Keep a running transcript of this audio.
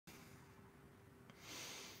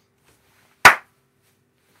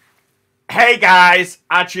Hey guys,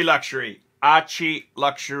 ArchieLuxury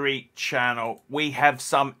channel. We have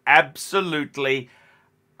some absolutely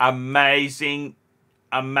amazing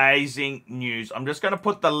news. I'm just going to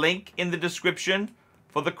put the link in the description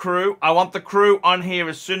for the crew. I want the crew on here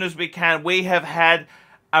as soon as we can. We have had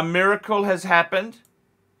a miracle has happened.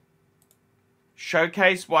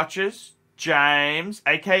 Showcase watches, James,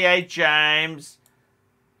 aka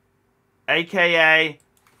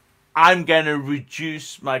I'm going to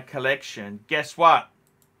reduce my collection. Guess what?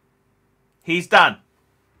 He's done.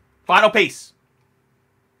 Final piece.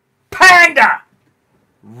 Panda!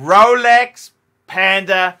 Rolex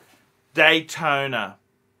Panda Daytona.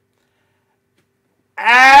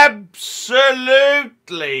 Absolutely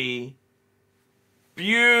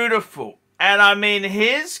beautiful. And I mean,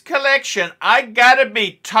 his collection, I gotta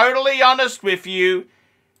be totally honest with you,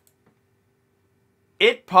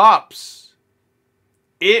 it pops.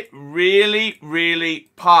 It really,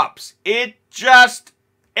 really pops. It just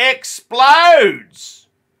explodes.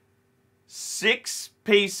 6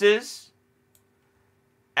 pieces.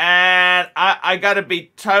 And I gotta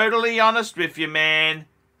be totally honest with you, man.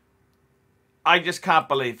 I just can't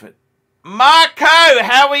believe it. Marco,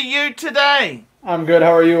 how are you today? I'm good.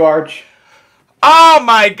 How are you, Arch? Oh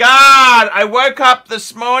my God. I woke up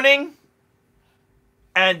this morning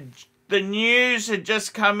and the news had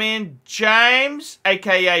just come in. James,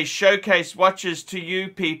 aka Showcase Watches to you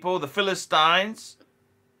people, the Philistines.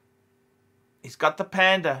 He's got the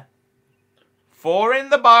Panda. 4 in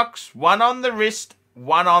the box, 1 on the wrist,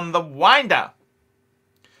 1 on the winder.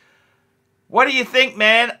 What do you think,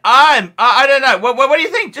 man? I don't know. What do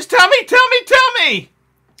you think? Just tell me.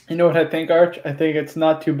 You know what I think, Arch? I think it's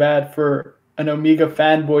not too bad for an Omega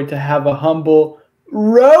fanboy to have a humble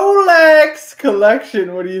Rolex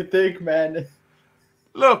collection. What do you think, man?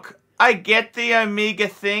 Look, I get the Omega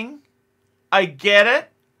thing. I get it.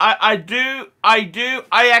 I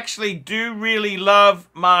actually do really love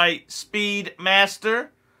my Speedmaster.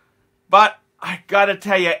 But I gotta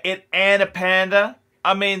tell you, it and a Panda.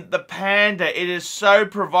 I mean, the Panda, it is so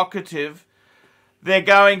provocative. They're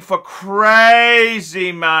going for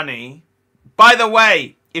crazy money. By the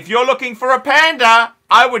way, if you're looking for a Panda,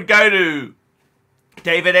 I would go to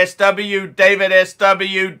David SW.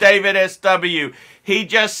 He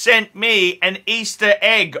just sent me an Easter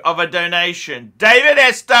egg of a donation. David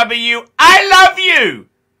SW, I love you!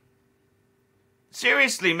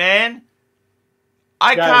 Seriously, man.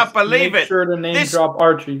 I can't believe it. Make sure to name drop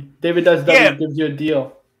Archie. David SW gives you a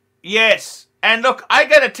deal. Yes. And look, I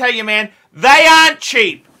gotta tell you, man, they aren't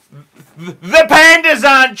cheap. The Pandas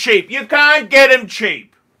aren't cheap. You can't get them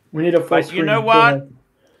cheap. We need a full screen. You know what?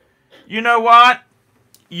 You know what?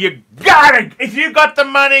 You gotta, if you got the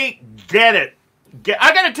money, get it.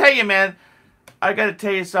 I gotta tell you, man, I gotta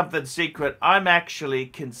tell you something secret. I'm actually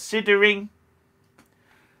considering,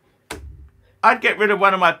 I'd get rid of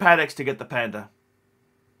one of my Paddocks to get the Panda.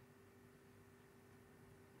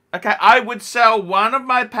 Okay, I would sell one of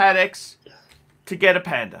my Paddocks to get a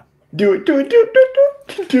Panda. Do it.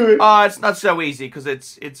 Oh, it's not so easy because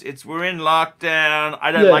we're in lockdown.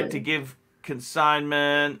 I don't like to give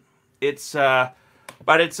consignment.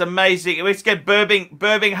 But it's amazing. Let's get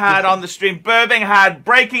Burbing Hard on the stream. Burbing Hard,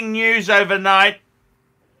 breaking news overnight.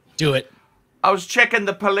 Do it. I was checking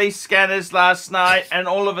the police scanners last night, and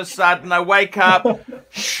all of a sudden I wake up.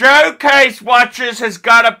 Showcase Watches has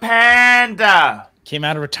got a Panda. Came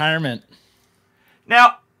out of retirement.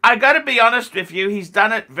 Now, I got to be honest with you. He's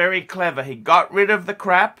done it very clever. He got rid of the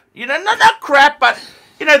crap. You know, not crap, but,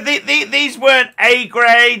 you know, these weren't A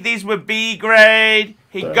grade. These were B grade.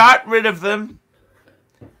 He got rid of them.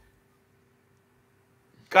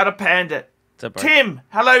 Got a Panda. Tim.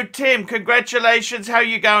 Hello, Tim. Congratulations. How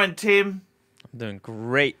you going, Tim? I'm doing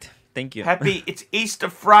great. Thank you. Happy. It's Easter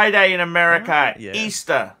Friday in America. Yeah.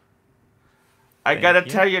 Easter. I got to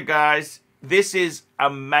tell you guys, this is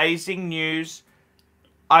amazing news.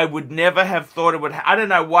 I would never have thought it would. I don't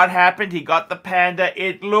know what happened. He got the Panda.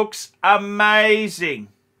 It looks amazing.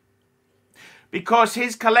 Because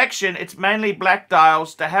his collection, it's mainly black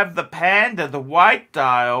dials. To have the Panda, the white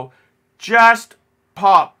dial, just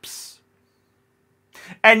pops.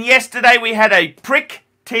 And yesterday we had a prick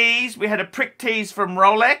tease. We had a prick tease from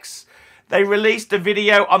Rolex. They released a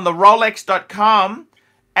video on the Rolex.com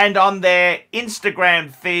and on their Instagram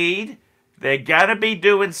feed. They're going to be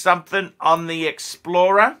doing something on the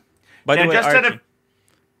Explorer. By the way, Archie,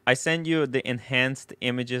 I sent you the enhanced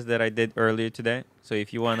images that I did earlier today. So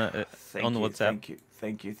if you want to, on WhatsApp.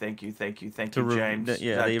 Thank you, James.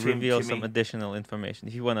 They reveal some additional information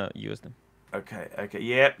if you want to use them. Okay.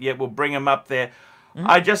 Yeah, we'll bring them up there.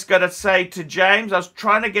 I just got to say to James, I was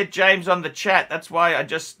trying to get James on the chat. That's why I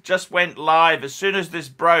just went live. As soon as this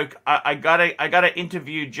broke, I gotta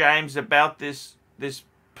interview James about this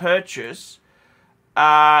purchase.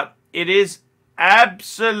 It is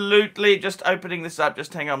absolutely, just opening this up.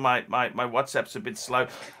 Just hang on, my WhatsApp's a bit slow.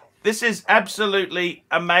 This is absolutely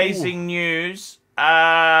amazing news.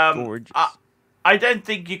 Gorgeous. I don't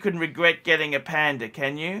think you can regret getting a Panda,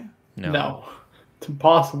 can you? No. It's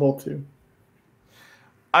impossible to.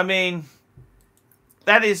 I mean,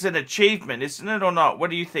 that is an achievement, isn't it, or not? What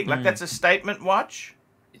do you think? Like, that's a statement watch?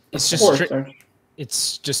 It's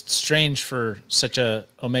just strange for such a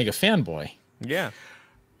Omega fanboy. Yeah.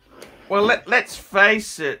 Well, let's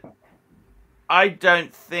face it. I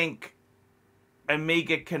don't think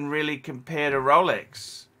Omega can really compare to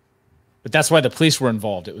Rolex. But that's why the police were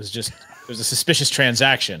involved. It was a suspicious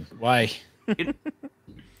transaction. Why?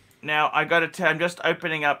 Now, I got to tell, I'm just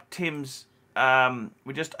opening up Tim's.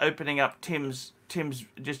 We're just opening up Tim's.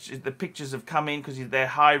 Just the pictures have come in because they're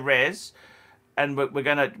high res, and we're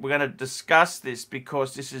gonna discuss this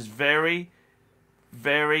because this is very,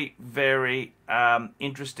 very, very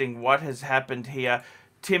interesting. What has happened here?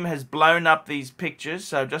 Tim has blown up these pictures,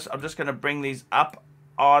 so I'm just gonna bring these up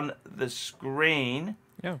on the screen.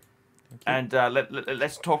 Yeah. And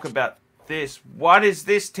let's talk about this. What is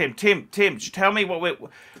this, Tim? Tim, tell me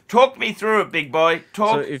talk me through it, big boy.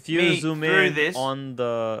 So if you zoom in on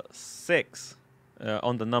the 6,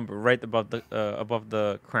 on the number right above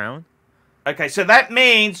the crown. Okay, so that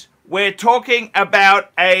means we're talking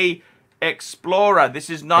about a Explorer. This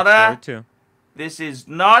is not This is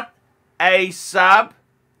not a sub.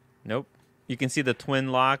 Nope. You can see the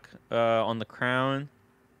twin lock on the crown.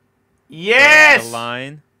 Yes. The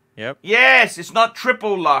line. Yep. Yes, it's not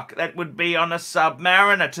triple lock. That would be on a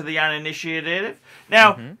Submariner to the uninitiated.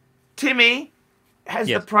 Now, Timmy has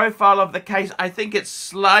the profile of the case. I think it's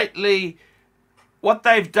slightly... What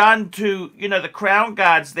they've done to, the crown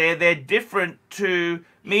guards there, they're different to...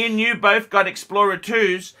 Me and you both got Explorer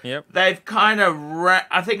 2s. Yep. They've kind of...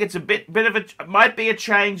 I think it's a bit of a... Might be a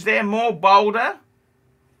change there. More bolder.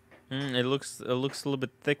 It looks a little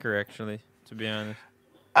bit thicker, actually, to be honest.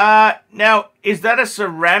 Now, is that a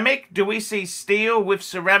ceramic? Do we see steel with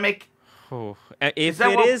ceramic? Oh. If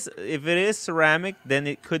it is ceramic, then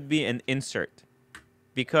it could be an insert,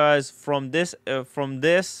 because from this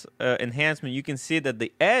enhancement, you can see that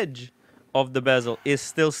the edge of the bezel is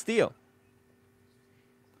still steel,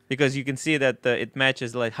 because you can see that it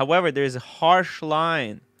matches light. However, there is a harsh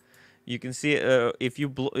line. You can see if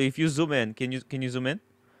you zoom in. Can you zoom in?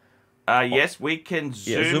 Yes, we can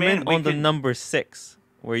zoom in on the number 6.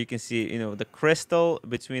 Where you can see, the crystal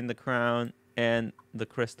between the crown and the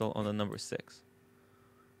crystal on the number 6.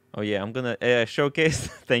 Oh yeah, I'm gonna showcase.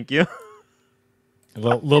 Thank you. A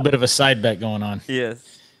little bit of a side bet going on.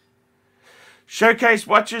 Yes. Showcase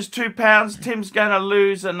watches £2. Tim's gonna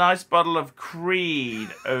lose a nice bottle of Creed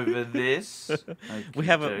over this. We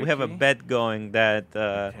have a bet going that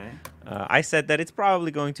I said that it's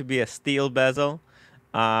probably going to be a steel bezel,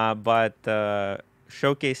 but.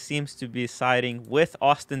 Showcase seems to be siding with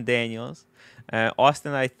Austin Daniels.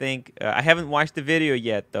 Austin, I think, I haven't watched the video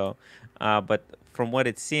yet though, but from what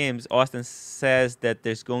it seems, Austin says that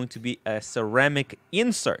there's going to be a ceramic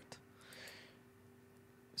insert.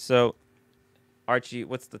 So, Archie,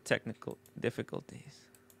 what's the technical difficulties?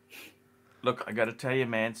 Look, I got to tell you,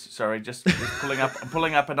 man. Sorry, just pulling up. I'm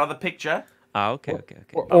pulling up another picture. Okay.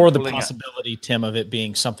 Or the possibility, Tim, of it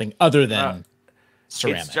being something other than.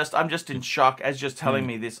 Ceramic. I'm just in shock. As just telling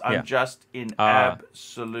me this, I'm just in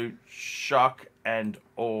absolute shock and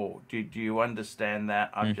awe. Do you understand that?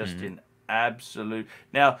 I'm just in absolute.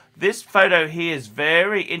 Now, this photo here is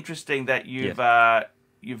very interesting that you've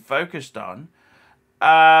focused on.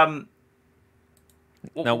 Now,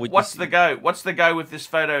 what's the go? What's the go with this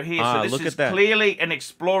photo here? So this is clearly an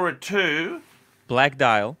Explorer 2. Black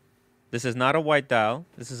dial. This is not a white dial.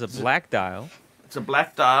 This is a black dial. It's a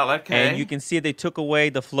black dial, okay. And you can see they took away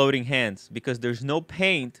the floating hands because there's no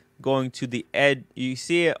paint going to the edge. You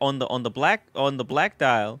see it on the black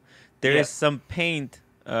dial. There is some paint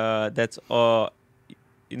that's on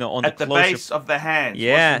at the base of the hands.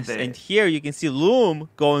 Yes, and here you can see lume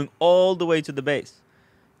going all the way to the base.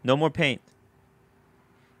 No more paint.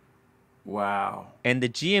 Wow. And the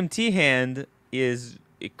GMT hand is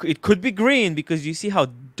it could be green because you see how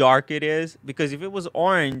dark it is. Because if it was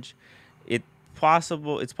orange, it's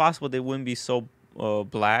possible they wouldn't be so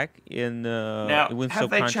black in now it wouldn't have so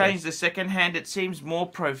they contrast. changed the second hand? It seems more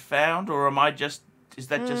profound, or is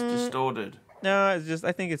that just distorted? No, it's just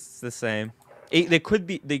I think it's the same. They could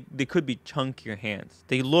be chunkier hands.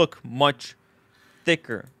 They look much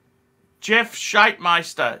thicker Jeff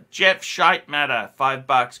Scheitmeister, Jeff Scheitmatter,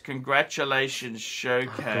 $5. Congratulations,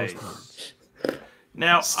 Showcase.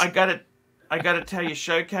 Now I gotta tell you,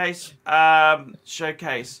 Showcase.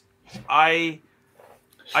 Showcase. I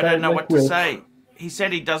don't know what to say. He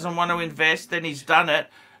said he doesn't want to invest, and he's done it.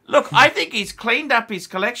 Look, I think he's cleaned up his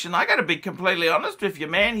collection. I got to be completely honest with you,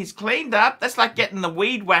 man. He's cleaned up. That's like getting the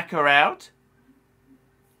weed whacker out.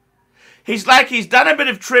 He's done a bit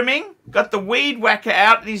of trimming, got the weed whacker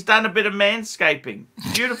out, and he's done a bit of manscaping.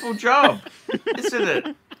 Beautiful job,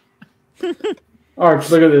 isn't it?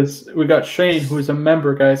 Arch, look at this. We got Shane, who's a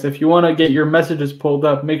member, guys. If you want to get your messages pulled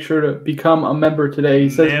up, make sure to become a member today. He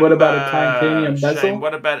says, what about a titanium bezel? Shane,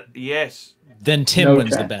 what about, yes. Then Tim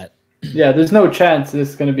wins the bet. Yeah, there's no chance this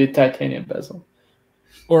is going to be a titanium bezel.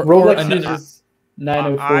 Or Rolex uses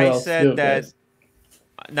 904 I said that.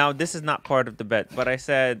 Now, this is not part of the bet, but I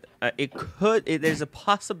said there's a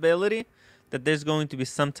possibility that there's going to be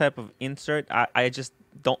some type of insert. I just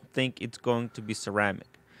don't think it's going to be ceramic.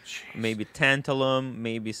 Jeez. Maybe tantalum,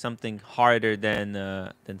 maybe something harder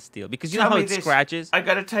than steel. Because you know how it scratches? I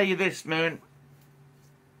got to tell you this, Moon.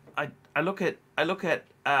 I look at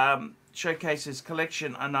Showcase's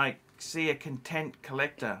collection and I see a content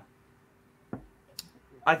collector.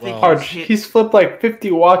 I think he's flipped like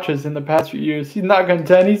 50 watches in the past few years. He's not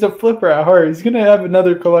content. He's a flipper at heart. He's going to have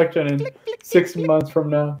another collection in 6 months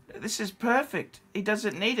from now. This is perfect. He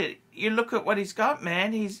doesn't need it. You look at what he's got,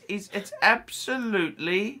 man. It's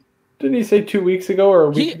absolutely... Didn't he say 2 weeks ago or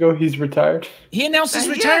a week ago he's retired? He announced his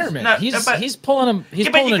retirement. No, he's pulling him. He's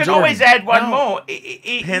but you can always add one more.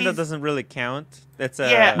 Panda doesn't really count. That's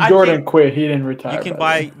Jordan quit. He didn't retire. You can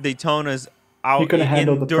buy Daytonas out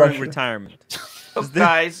during retirement. Look,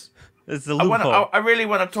 guys, it's the loophole. I really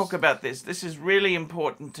want to talk about this. This is really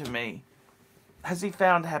important to me. Has he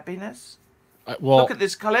found happiness? Look at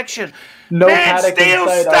this collection. No man, steel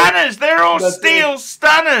stunners. They're all steel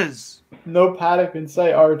stunners. No paddock in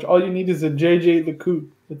sight, Arch. All you need is a JJ LeCoultre.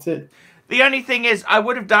 That's it. The only thing is, I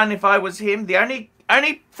would have done if I was him. The only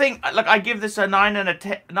thing, look, I give this a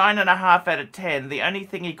 9.5 out of 10. The only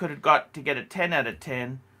thing he could have got to get a 10 out of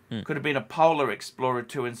 10 could have been a Polar Explorer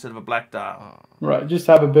 2 instead of a Black Dial. Right, just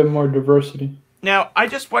have a bit more diversity. Now, I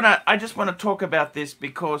just wanna talk about this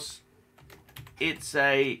because it's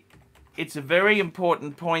a very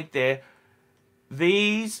important point there.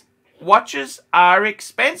 These watches are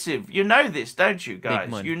expensive. You know this, don't you,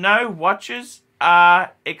 guys? You know watches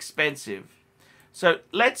are expensive. So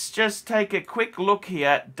let's just take a quick look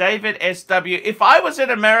here. David SW. If I was in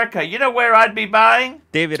America, you know where I'd be buying?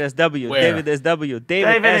 David SW. Where? David SW.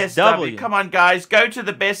 David SW. Come on, guys. Go to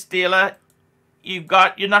the best dealer. You're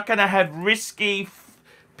not going to have risky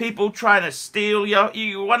people trying to steal you.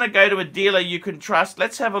 You want to go to a dealer you can trust.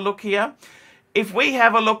 Let's have a look here. If we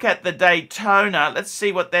have a look at the Daytona, let's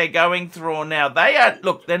see what they're going through now.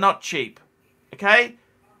 They're not cheap. Okay?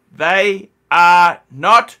 They are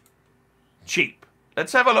not cheap.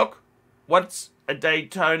 Let's have a look. What's a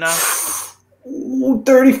Daytona? Ooh,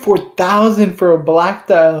 34,000 for a black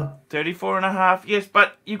dial. 34.5. Yes,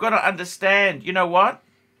 but you've got to understand. You know what?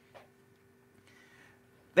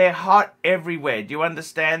 They're hot everywhere. Do you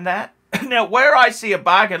understand that? Now, where I see a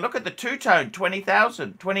bargain, look at the two-tone,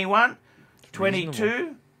 20,000, 21,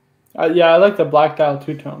 22. Yeah, I like the black dial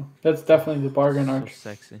two-tone. That's definitely the bargain, Arch.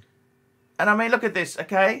 So sexy. And I mean, look at this,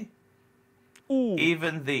 okay? Ooh.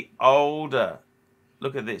 Even the older.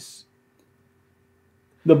 Look at this.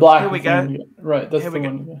 The black. Here we go. Right, that's the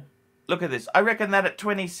one. Go. Look at this. I reckon that at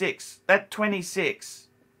 26. That 26.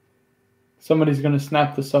 Somebody's going to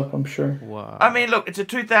snap this up, I'm sure. Wow. I mean, look, it's a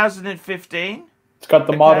 2015. It's got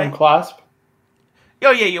the modern clasp. Oh,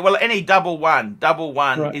 yeah. Well, any double one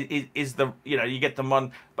right. is the, you get the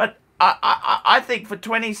modern. But I think for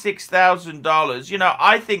 $26,000,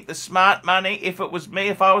 I think the smart money, if it was me,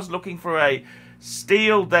 if I was looking for a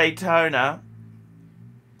steel Daytona,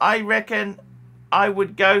 I reckon I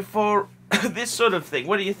would go for this sort of thing.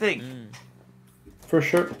 What do you think? For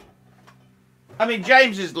sure. I mean,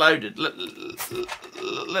 James is loaded.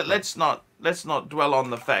 Let's not dwell on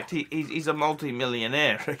the fact he's a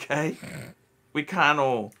multi-millionaire. Okay, we can't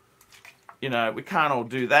all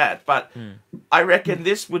do that. But I reckon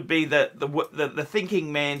this would be the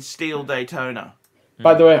thinking man's steel Daytona.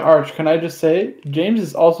 By the way, Arch, can I just say James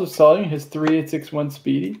is also selling his 3861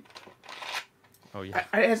 Speedy. Oh yeah.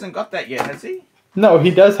 He hasn't got that yet, has he? No,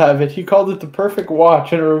 he does have it. He called it the perfect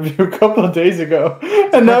watch in a review a couple of days ago.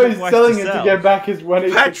 And now he's selling it to get back his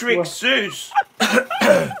 186. Patrick Seuss.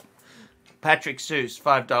 Patrick Seuss,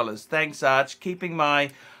 $5. Thanks, Arch. Keeping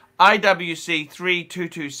my IWC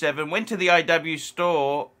 3227. Went to the IW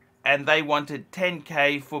store and they wanted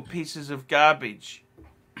 $10K for pieces of garbage.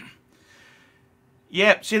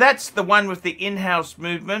 Yeah, see, that's the one with the in-house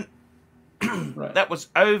movement. Right. That was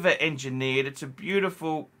over-engineered. It's a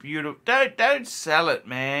beautiful, beautiful... Don't sell it,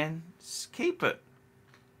 man. Just keep it.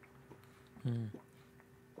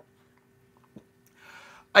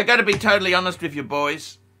 I got to be totally honest with you,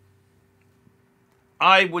 boys.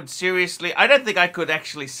 I would seriously... I don't think I could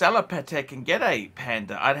actually sell a Patek and get a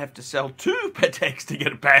Panda. I'd have to sell 2 Pateks to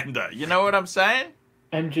get a Panda. You know what I'm saying?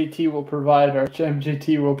 MGT will provide, Arch.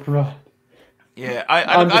 MGT will provide. Yeah,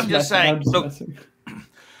 I'm just saying.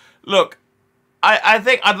 Look, I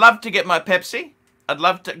think I'd love to get my Pepsi. I'd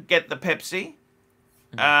love to get the Pepsi.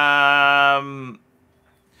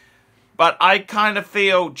 But I kind of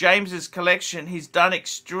feel James's collection, he's done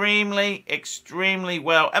extremely, extremely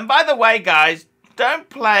well. And by the way, guys, don't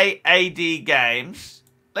play AD games.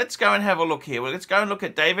 Let's go and have a look here. Well, let's go and look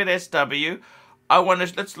at David SW.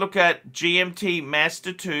 Let's look at GMT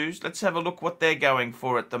Master 2s. Let's have a look what they're going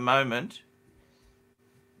for at the moment.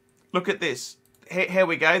 Look at this. Here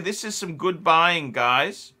we go. This is some good buying,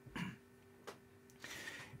 guys.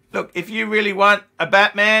 Look, if you really want a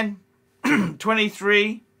Batman,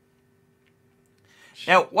 23.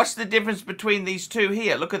 Now, what's the difference between these two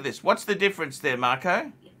here? Look at this. What's the difference there,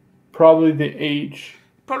 Marco? Probably the age.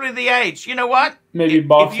 Probably the age. You know what? Maybe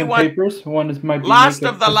box and papers. One might be Last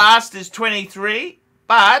of the Last is 23,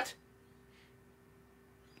 but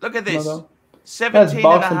look at this. No. 17 that's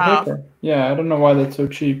box and a half. paper. Yeah, I don't know why that's so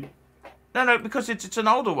cheap. No, because it's an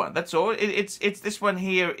older one. That's all. It's this one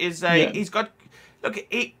here is a. Yeah. He's got. Look,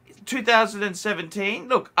 2017.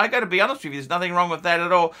 Look, I got to be honest with you. There's nothing wrong with that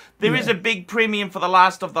at all. There is a big premium for the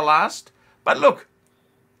Last of the Last, but look,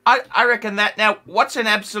 I reckon that now. What's an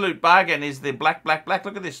absolute bargain is the black.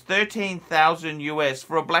 Look at this, 13,000 US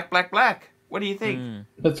for a black. What do you think?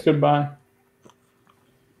 That's a good buy.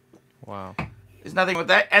 Wow. There's nothing with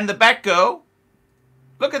that. And the Batgirl.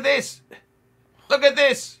 Look at this. Look at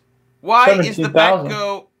this. Why is the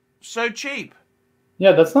Batgirl so cheap?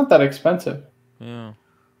 Yeah, that's not that expensive. Yeah.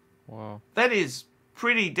 Wow. That is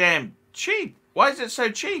pretty damn cheap. Why is it so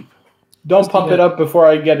cheap? Don't pump it up before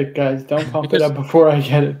I get it, guys. Don't pump it up before I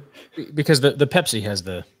get it. Because the Pepsi has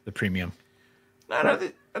the premium. No,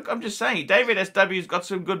 I'm just saying. David SW's got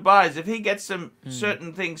some good buys. If he gets some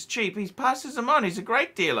certain things cheap, he passes them on. He's a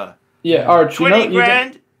great dealer. Yeah, Arch, 20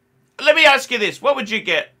 grand. Let me ask you this. What would you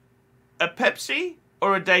get? A Pepsi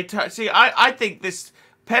or a Daytona? See, I think this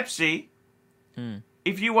Pepsi,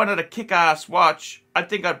 if you wanted a kick-ass watch, I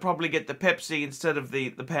think I'd probably get the Pepsi instead of the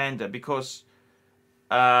Panda because,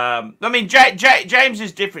 I mean, James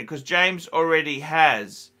is different because James already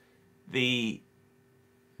has the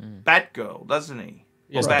Batgirl, doesn't he?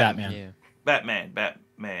 Yes, Batman. Yeah. Batman.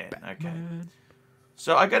 Okay.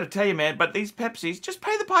 So I got to tell you, man, but these Pepsis, just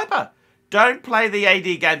pay the piper. Don't play the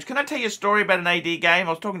AD games. Can I tell you a story about an AD game? I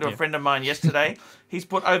was talking to a friend of mine yesterday. He's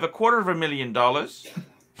put over $250,000.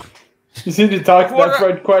 You seem to talk about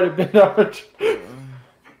that quite a bit, Arch.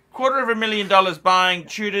 $250,000 buying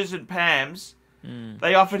Tudors and Pams.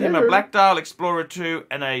 They offered him a Black Dial Explorer 2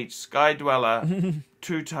 and a Sky Dweller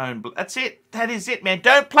two-tone. That's it. That is it, man.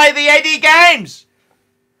 Don't play the AD games.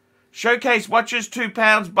 Showcase watches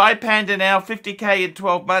 £2. Buy Panda now. 50k in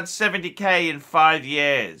 12 months. 70k in 5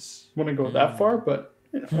 years. Wouldn't go that far, but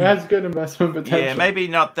it has good investment potential. Yeah, maybe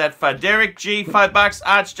not that far. Derek G, $5.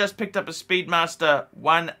 Arch just picked up a Speedmaster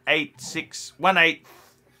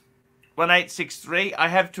 1863. I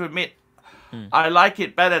have to admit, I like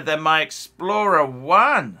it better than my Explorer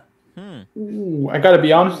 1. Ooh, I gotta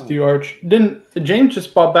be honest with you, Arch. James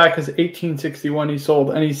just bought back his 1861 he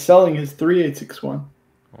sold, and he's selling his 3861.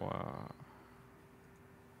 Wow.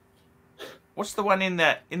 What's the one in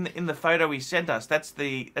the photo he sent us? That's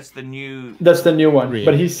the new. That's the new one, Really?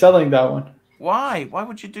 but he's selling that one. Why? Why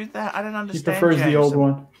would you do that? I don't understand. He prefers the old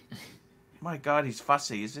one. My God, he's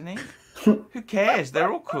fussy, isn't he? Who cares?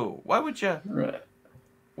 They're all cool. Why would you? Right.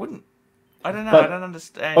 Wouldn't. I don't know. But I don't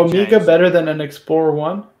understand. Omega James. better than an Explorer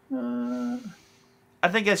 1? I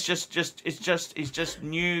think it's just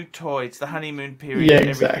new toy. It's the honeymoon period. Yeah,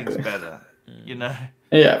 Everything's exactly. better. You know.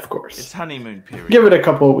 Yeah, of course. It's honeymoon period. Give it a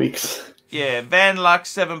couple of weeks. Yeah, Van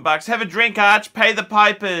Lux, $7. Have a drink, Arch. Pay the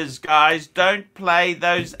pipers, guys. Don't play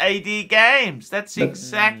those AD games. That's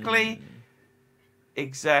exactly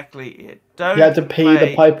it. Don't. You have to pay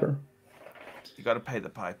the piper. You got to pay the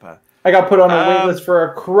piper. I got put on a wait list for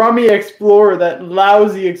a crummy Explorer, that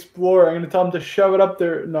lousy Explorer. I'm going to tell him to shove it up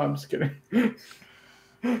there. No, I'm just kidding.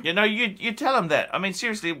 You know, you tell him that. I mean,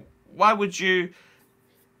 seriously, why would you?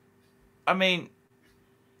 I mean,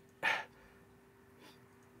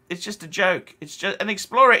 it's just a joke. It's just an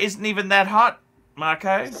Explorer isn't even that hot,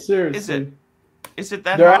 Marco. Seriously. Is it? Is it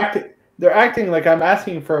that hot? They're acting like I'm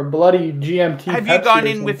asking for a bloody GMT. Have Pepsi you gone or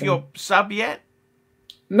in with something. your sub yet?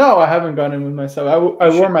 No, I haven't gone in with myself. I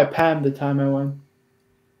wore my Pam the time I went. I'm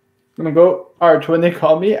gonna go Arch when they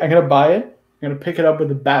call me. I'm gonna buy it. I'm gonna pick it up with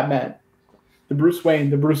the Batman, the Bruce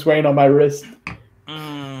Wayne on my wrist.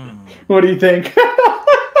 What do you think?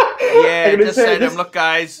 Yeah, just say to them, look,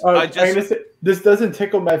 guys, I'm gonna say, this doesn't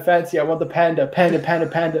tickle my fancy. I want the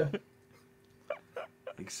Panda.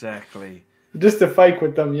 Exactly. Just to fight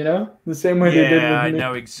with them, you know? The same way they did with me. Yeah, I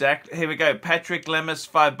know exactly. Here we go. Patrick Lemus,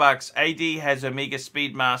 $5. AD has Omega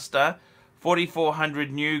Speedmaster.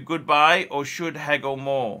 4,400 new. Goodbye, or should haggle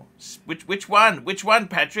more? Which one? Which one,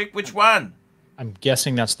 Patrick? Which one? I'm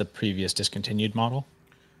guessing that's the previous discontinued model.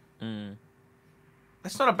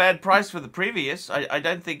 That's not a bad price for the previous. I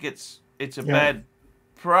don't think it's a bad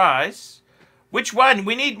price. Which one?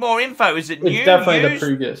 We need more info. Is it new? It's definitely the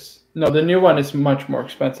previous. No, the new one is much more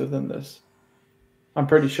expensive than this. I'm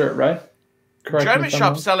pretty sure, right? Correct. German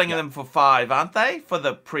shop's selling them for $5, aren't they? For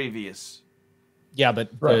the previous. Yeah, but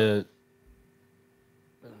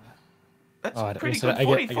that's pretty good.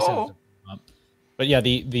 44. But yeah,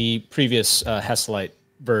 the previous Heslite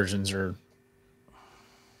versions are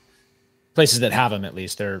places that have them. At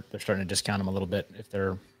least they're starting to discount them a little bit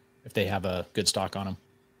if they have a good stock on them.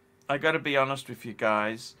 I got to be honest with you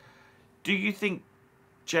guys. Do you think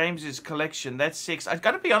James's collection, that's 6? I've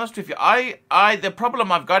got to be honest with you. The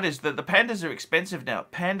problem I've got is that the Pandas are expensive now.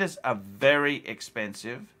 Pandas are very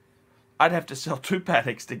expensive. I'd have to sell 2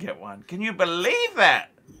 paddocks to get one. Can you believe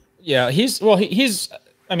that? Yeah, he's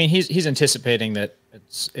anticipating that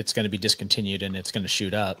it's going to be discontinued and it's going to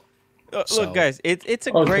shoot up. Look, guys, it's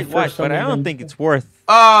a great watch, but I don't think it's worth.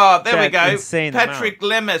 Oh, there we go. Patrick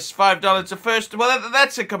Lemus, $5. The first. Well,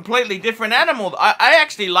 that's a completely different animal. I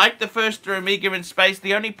actually like the first Omega in space.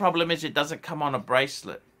 The only problem is it doesn't come on a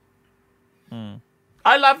bracelet.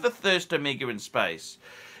 I love the first Omega in space.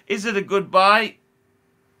 Is it a good buy?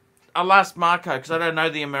 I'll ask Marco because I don't know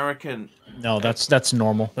the American. No, that's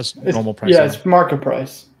normal. That's normal price. Yeah, it's market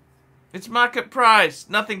price. It's market price.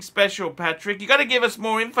 Nothing special, Patrick. You got to give us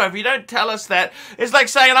more info. If you don't tell us that, it's like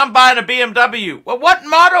saying I'm buying a BMW. Well, what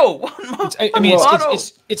model? What model?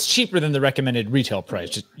 It's cheaper than the recommended retail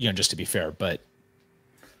price. Just to be fair, but.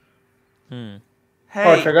 Hey,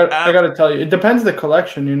 Arch, I got to tell you, it depends the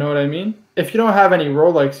collection. You know what I mean? If you don't have any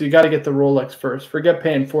Rolex, you got to get the Rolex first. Forget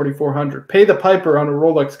paying $4,400. Pay the piper on a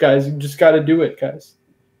Rolex, guys. You just got to do it, guys.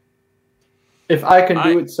 If I can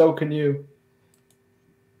do it, so can you.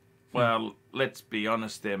 Well, let's be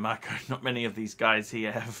honest there, Marco. Not many of these guys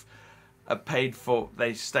here have paid for.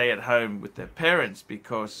 They stay at home with their parents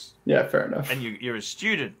because. Yeah, fair enough. And you're a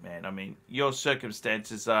student, man. I mean, your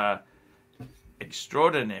circumstances are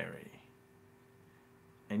extraordinary,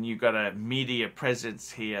 and you got a media presence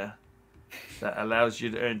here that allows you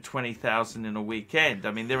to earn $20,000 in a weekend.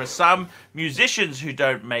 I mean, there are some musicians who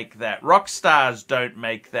don't make that. Rock stars don't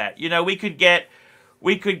make that. You know, we could get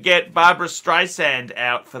Barbara Streisand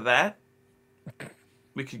out for that.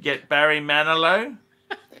 We could get Barry Manilow.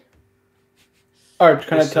 Arch,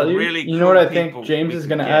 can I tell you? Really you know what I think James is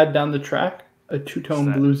going to add down the track? A two-tone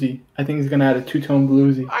bluesy. I think he's going to add a two-tone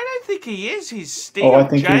bluesy. I don't think he is. He's steel. Oh, I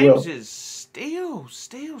think James he will. Is steel.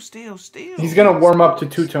 He's going to warm up to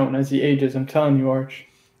two-tone as he ages. I'm telling you, Arch.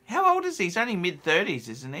 How old is he? He's only mid-30s,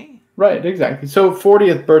 isn't he? Right, exactly. So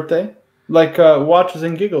 40th birthday. Like Watches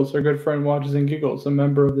and Giggles, our good friend Watches and Giggles, a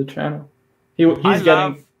member of the channel.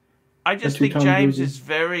 I just think James is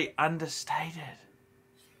very understated.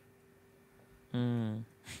 Tim,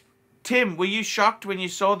 were you shocked when you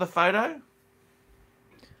saw the photo?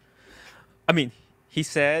 I mean, he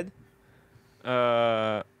said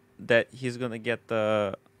that he's gonna get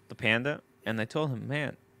the Panda, and I told him,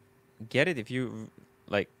 man, get it if you're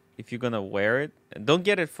gonna wear it, and don't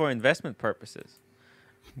get it for investment purposes.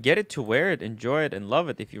 Get it to wear it, enjoy it, and love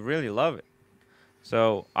it if you really love it.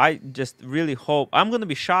 So I just really hope. I'm going to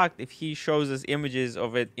be shocked if he shows us images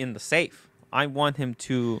of it in the safe. I want him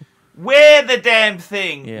to... Wear the damn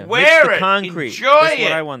thing. Yeah, wear it. Concrete. Enjoy That's it.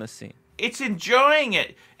 What I want to see. It's enjoying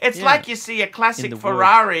it. It's like you see a classic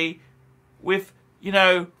Ferrari with,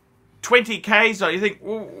 20 Ks on it. You think,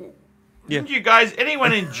 didn't you guys,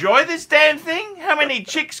 anyone enjoy this damn thing? How many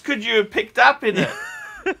chicks could you have picked up in it?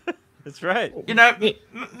 That's right.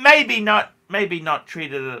 Maybe not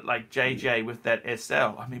treated it like JJ with that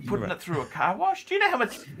SL. I mean, putting it through a car wash. Do you know how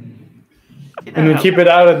much? And we keep it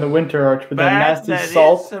out in the winter, Arch, with that nasty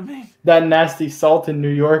salt. That nasty salt in New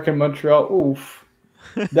York and Montreal. Oof,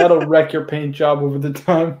 that'll wreck your paint job over the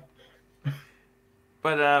time.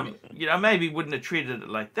 But maybe wouldn't have treated it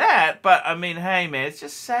like that. But I mean, hey, man, it's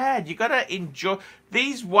just sad. You gotta enjoy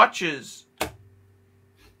these watches.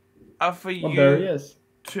 are for Well, there he you is.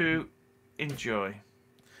 to enjoy.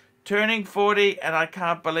 Turning 40, and I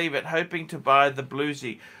can't believe it. Hoping to buy the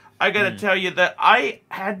bluesy. I got to tell you that I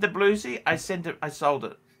had the bluesy. I sold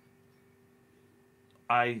it.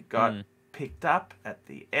 I got picked up at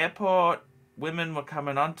the airport. Women were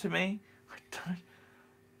coming on to me.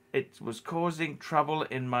 It was causing trouble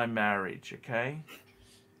in my marriage, okay?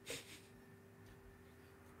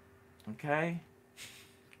 Okay?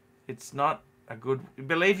 It's not a good...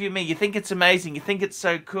 Believe you me, you think it's amazing. You think it's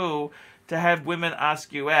so cool to have women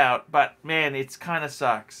ask you out. But, man, it's kind of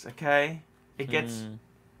sucks, okay? It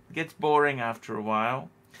gets boring after a while.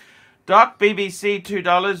 Doc, BBC,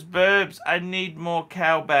 $2. Burbs, I need more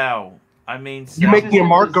cowbell. I mean... You make me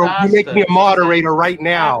a moderator right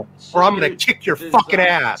now, or I'm going to kick your fucking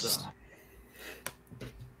ass.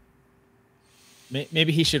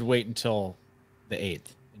 Maybe he should wait until the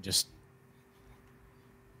 8th and just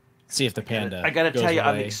see if the Panda. I gotta tell you,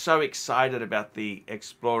 away. I'm so excited about the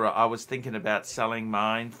Explorer. I was thinking about selling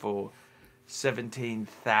mine for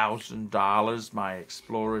 $17,000. My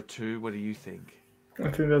Explorer 2. What do you think? I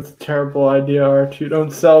think that's a terrible idea, Archie. You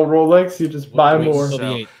don't sell Rolex, you just buy more.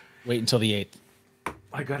 Wait until the 8th.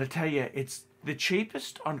 I gotta tell you, it's the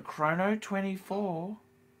cheapest on Chrono 24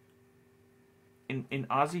 in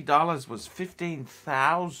Aussie dollars was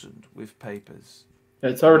 15,000 with papers.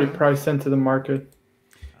 It's already priced into the market.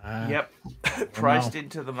 Yep, priced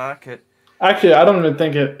into the market. Actually, I don't even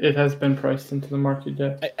think it has been priced into the market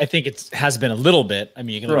yet. I think it has been a little bit. I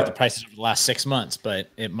mean, you can look at the prices over the last 6 months, but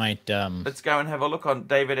it might... Let's go and have a look on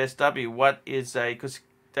David SW. What is because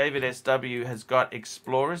David SW has got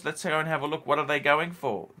Explorers. Let's go and have a look. What are they going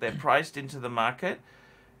for? They're priced into the market.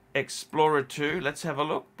 Explorer 2. Let's have a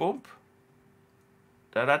look. Boom.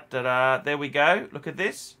 Da-da-da-da. There we go. Look at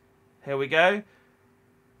this. Here we go.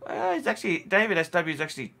 He's actually... David SW is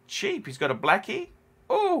actually cheap. He's got a blackie.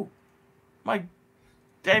 Oh! My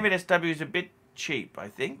David SW is a bit cheap, I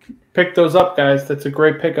think. Pick those up, guys. That's a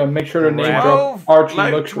great pickup. Make sure to name drop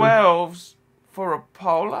ArchieLuxury. 12s for a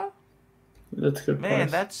Polar. That's good. Man,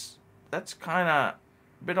 price. that's kind of a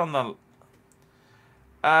bit on the.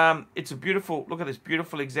 It's a beautiful. Look at this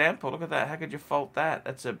beautiful example. Look at that. How could you fault that?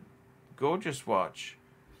 That's a gorgeous watch.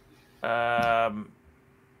 David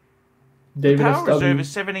power SW. reserve is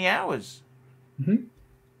 70 hours. Mm-hmm.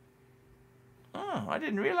 Oh, I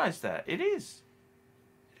didn't realize that. It is.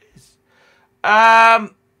 It is.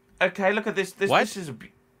 Okay, look at this. This is a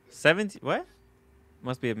 70. What?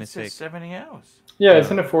 Must be a it mistake. says 70 hours. Yeah,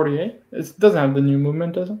 isn't it 48? It doesn't have the new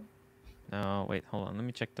movement, does it? No, wait, hold on. Let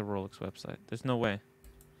me check the Rolex website. There's no way.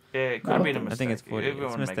 Yeah, it could have been a mistake. I think it's 40.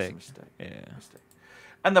 Everyone It's a makes a mistake. mistake. Yeah. Mistake.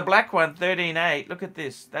 And the black one, 13.8. Look at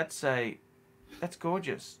this. That's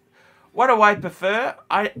gorgeous. What do I prefer?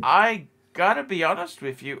 I gotta be honest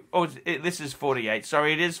with you. Oh, this is 48.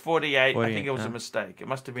 Sorry, it is 48. I think it was a mistake. It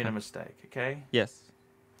must have been a mistake. Okay. Yes.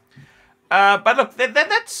 But look,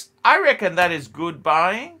 that's. I reckon that is good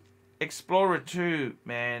buying. Explorer 2,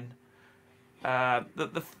 man.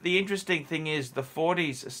 The interesting thing is the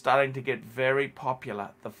 40s are starting to get very popular.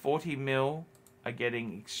 The 40 mil are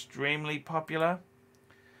getting extremely popular.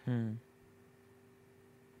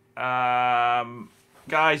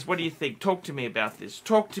 Guys, what do you think? Talk to me about this.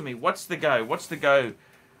 Talk to me. What's the go? What's the go?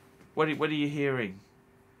 What are you hearing?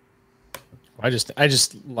 I just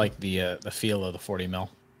like the feel of the 40 mil,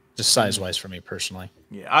 just size wise for me personally.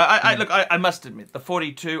 Yeah, I must admit the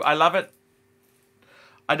 42. I love it.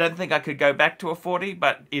 I don't think I could go back to a 40,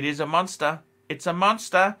 but it is a monster. It's a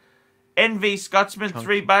monster. NV Scotsman,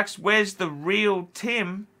 $3. Where's the real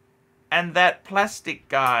Tim and that plastic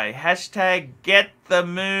guy? Hashtag get the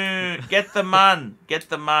moon. Get the mun. Get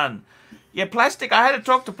the mun. Yeah, plastic. I had to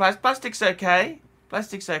talk to plastic. Plastic's okay.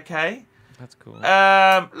 Plastic's okay. That's cool.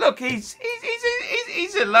 Look, he's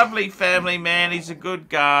a lovely family man. He's a good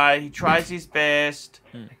guy. He tries his best.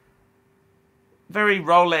 Very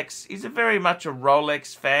Rolex. He's very much a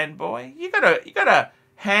Rolex fanboy. You gotta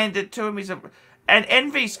hand it to him. And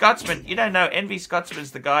NV Scotsman. You don't know NV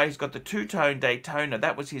Scotsman's the guy who's got the two-tone Daytona.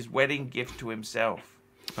 That was his wedding gift to himself.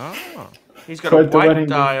 Oh. He's got a white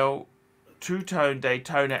dial two-tone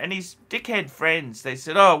Daytona, and his dickhead friends. They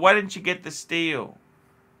said, "Oh, why didn't you get the steel?"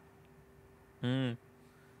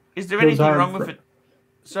 Is there anything wrong with it?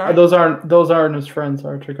 Sorry, those aren't his friends,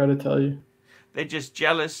 Arch. I gotta tell you, they're just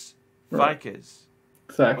jealous fakers.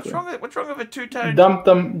 Exactly. What's wrong with a two-tone? Dump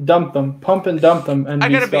them, pump and dump them. And I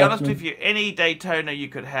gotta be honest with you. Any Daytona you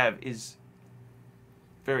could have is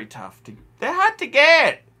very tough they're hard to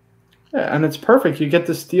get. Yeah, and it's perfect. You get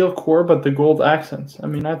the steel core, but the gold accents. I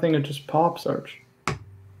mean, I think it just pops, Arch.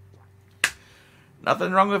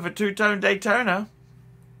 Nothing wrong with a two-tone Daytona.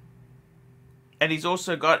 and he's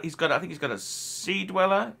also got I think he's got a Sea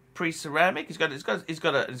Dweller pre-ceramic. He's got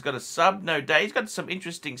a sub no day. He's got some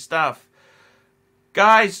interesting stuff,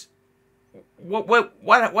 guys. What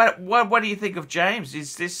do you think of James?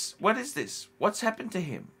 What is this? What's happened to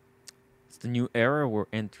him? It's the new era we're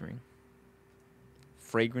entering.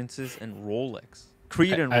 Fragrances and Rolex.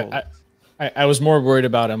 Creed and Rolex. I was more worried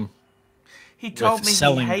about him. He told me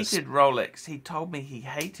he hated Rolex. He told me he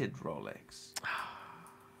hated Rolex.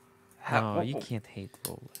 No, you can't hate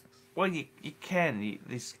Rolex. Well, you can.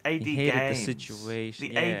 This AD He hated games. the situation.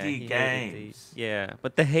 The Yeah, AD he hated games. Yeah,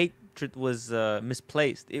 but the hatred was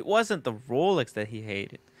misplaced. It wasn't the Rolex that he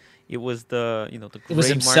hated. It was the the It was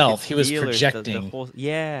gray himself. market He was dealers, projecting.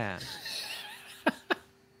 Yeah.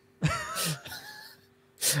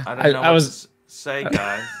 I don't know what to say,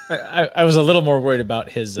 guys. I was a little more worried about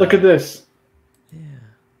his. Look at this.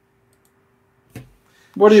 Yeah.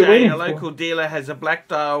 What are you waiting A for? local dealer has a Black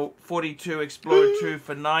Dial 42 Explorer 2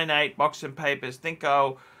 for 9.8 box and papers. Think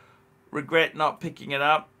I'll regret not picking it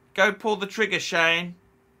up. Go pull the trigger, Shane.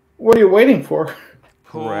 What are you waiting for?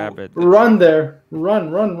 Grab it. Run there.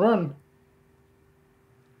 Run, run, run.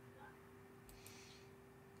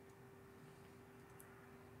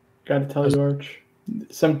 Gotta tell you, Arch.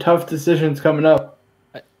 Some tough decisions coming up.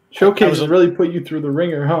 Showcase has really put you through the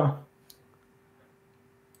ringer, huh?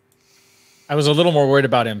 I was a little more worried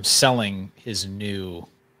about him selling his new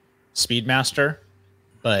Speedmaster,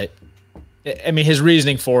 but I mean, his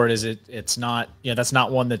reasoning for it is it's not, that's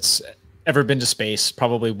not one that's ever been to space,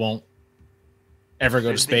 probably won't ever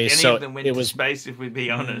go to space. So it was space, if we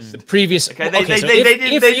be honest. The previous. Okay,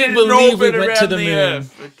 if you believe we went to the moon,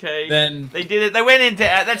 Earth, okay, then they did it. They went into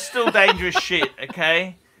that's still dangerous shit.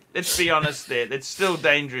 Okay, let's be honest there. That's still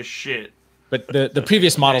dangerous shit. But the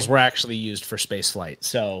previous models were actually used for space flight,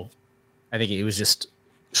 so I think it was just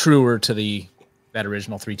truer to that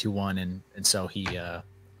original 321, and so he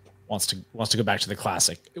wants to go back to the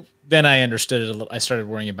classic. Then I understood it a little. I started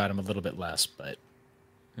worrying about him a little bit less, but.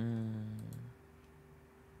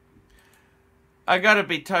 I gotta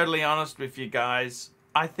be totally honest with you guys.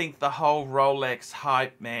 I think the whole Rolex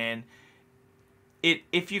hype, man.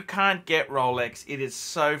 If you can't get Rolex, it is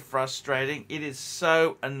so frustrating. It is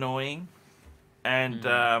so annoying, and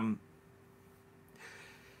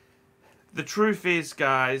the truth is,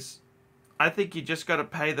 guys, I think you just got to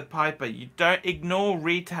pay the piper. You don't ignore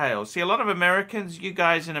retail. See, a lot of Americans, you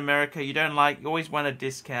guys in America, you always want a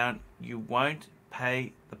discount. You won't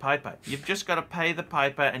pay the piper. You've just got to pay the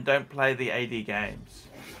piper and don't play the AD games.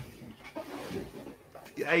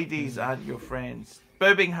 The ADs aren't your friends.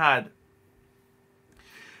 Birmingham,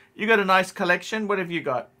 you got a nice collection. What have you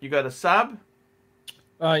got? You got a sub?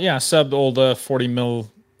 Yeah, sub old 40 mil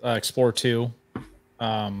Explorer 2.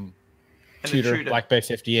 Tudor, Black Bay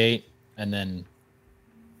 58, and then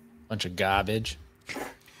a bunch of garbage.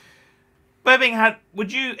 Birmingham,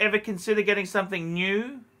 would you ever consider getting something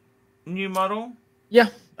new model? Yeah,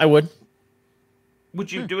 I would.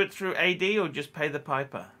 Would you do it through AD or just pay the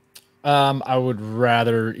piper? I would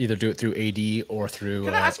rather either do it through AD or through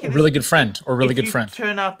a this? really good friend or really good friend. If you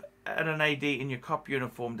turn up at an AD in your cop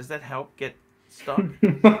uniform, does that help get stock?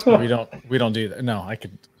 We don't do that. No,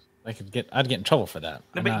 I'd get in trouble for that.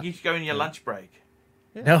 No, but you go in your lunch break.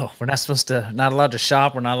 Yeah. No, we're not allowed to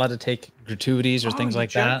shop. We're not allowed to take gratuities or things like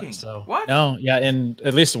joking. that. So what? No, yeah, in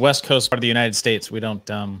at least the West Coast part of the United States, we don't.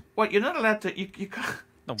 What? You're not allowed to. You can't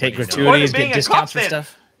take gratuities, get discounts for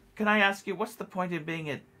stuff. Can I ask you, what's the point of being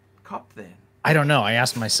a cop then? I don't know. I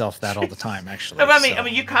ask myself that all the time, actually. No, but I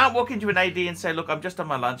mean, you can't walk into an AD and say, "Look, I'm just on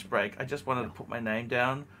my lunch break. I just wanted to put my name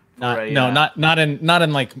down." Not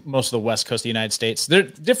in like most of the West Coast of the United States. They're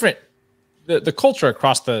different. The culture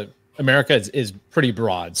across America is pretty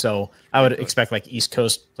broad, so I would expect like East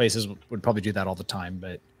Coast places would probably do that all the time,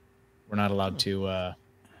 but we're not allowed to at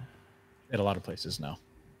a lot of places. No,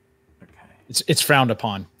 okay, it's frowned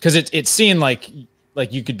upon because it's seen like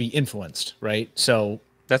you could be influenced, right? So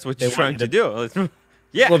that's what you're trying to do.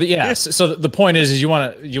 Yeah. Well, yeah. So the point is you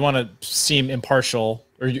want to seem impartial,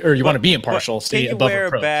 or you want to be impartial. Can you wear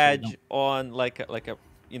a badge on like a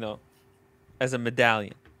as a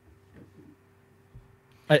medallion?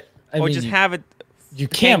 Or mean, just have it. You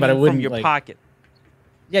can, but I wouldn't from your pocket.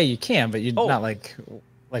 Yeah, you can, but you're not like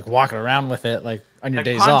walking around with it like on your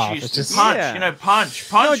days off. It's just punch, punch.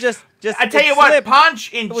 No, just. I tell you what,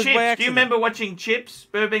 punch in Chips. Do you remember watching Chips,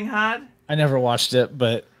 Birmingham? I never watched it,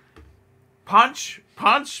 but Punch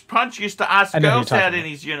used to ask girls out in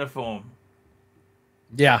his uniform.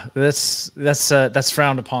 Yeah, that's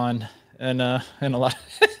frowned upon in a lot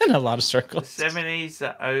of circles. The 70s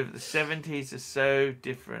are over. The 70s are so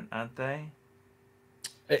different, aren't they?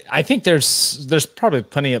 I think there's probably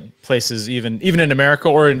plenty of places, even in America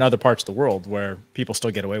or in other parts of the world, where people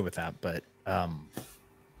still get away with that. But I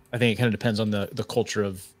think it kind of depends on the culture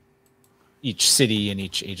of each city and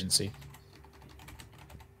each agency.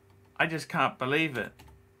 I just can't believe it.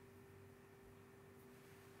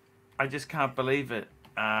 I just can't believe it.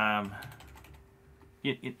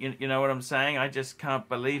 You know what I'm saying? I just can't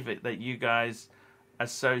believe it that you guys are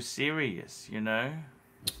so serious, you know?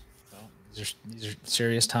 Well, these are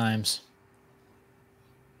serious times.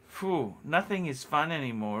 Phew, nothing is fun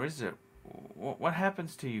anymore, is it? What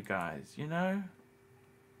happens to you guys, you know?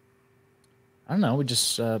 I don't know. We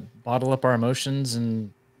just bottle up our emotions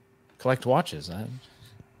and collect watches.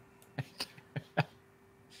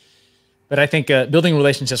 But I think building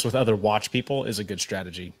relationships with other watch people is a good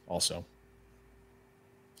strategy also.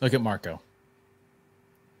 Look at Marco.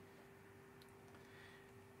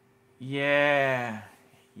 Yeah,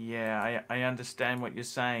 I understand what you're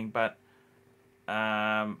saying, but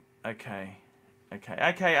okay,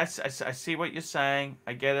 I see what you're saying.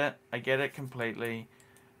 I get it completely.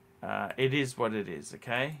 It is what it is.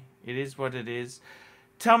 Okay, it is what it is.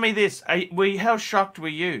 Tell me this: how shocked were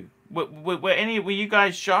you? Were you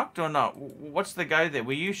guys shocked or not? What's the go there?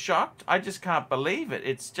 Were you shocked? I just can't believe it.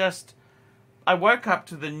 It's just. I woke up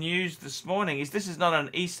to the news this morning. This is not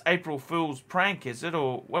an April Fool's prank, is it?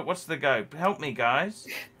 Or what's the go? Help me, guys.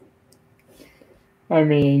 I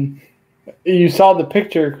mean, you saw the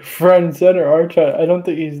picture, front center, Arch. I don't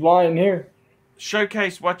think he's lying here.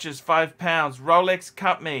 Showcase watches, £5. Rolex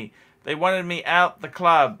cut me. They wanted me out the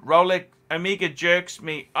club. Rolex Omega jerks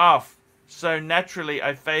me off. So naturally,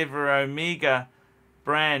 I favor Omega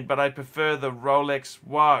brand, but I prefer the Rolex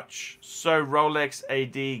watch. So Rolex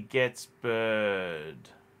AD gets bird.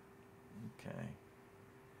 Okay.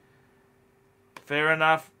 Fair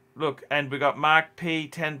enough. Look, and we got Mark P,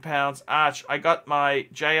 £10. Arch, I got my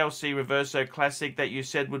JLC Reverso Classic that you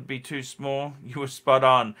said would be too small. You were spot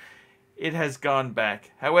on. It has gone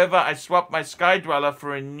back. However, I swapped my Sky Dweller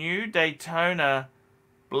for a new Daytona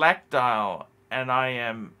black dial, and I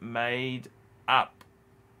am made up.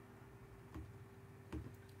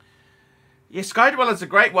 Yeah, Sky Dweller's a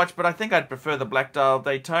great watch, but I think I'd prefer the black dial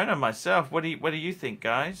Daytona myself. What do you think,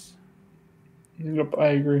 guys? Yep, I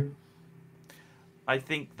agree. I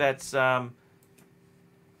think that's the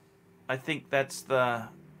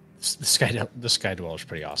Sky Dweller is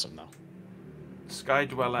pretty awesome though. Sky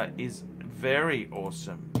Dweller is very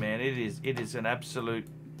awesome, man. It is an absolute.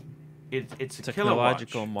 It's a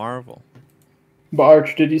technological killer watch. marvel. But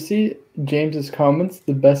Arch, did you see James's comments?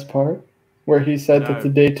 The best part, where he said that the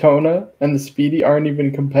Daytona and the Speedy aren't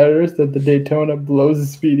even competitors. That the Daytona blows the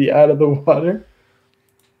Speedy out of the water.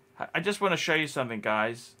 I just want to show you something,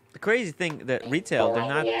 guys. The crazy thing that retail, they're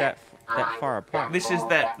not that far apart. This is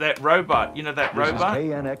that robot. You know that robot? This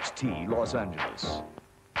is KNXT Los Angeles.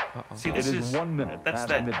 See, this is 1 minute that's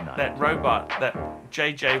past midnight. that robot that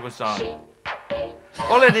JJ was on.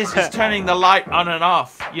 All it is turning the light on and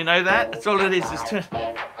off. You know that? That's all it is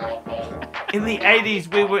in the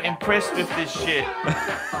 80s, we were impressed with this shit.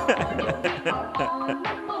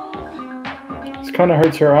 This kind of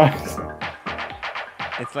hurts your eyes.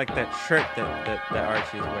 It's like that shirt that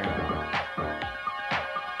Archie is wearing.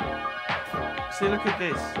 See, look at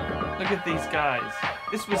this. Look at these guys.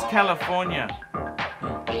 This was California.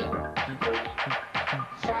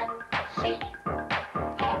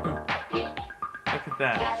 Look at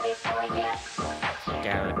that.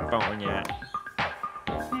 California.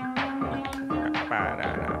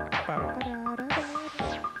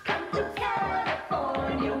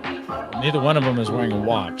 Neither one of them is wearing a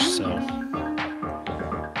watch, so.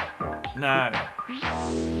 No.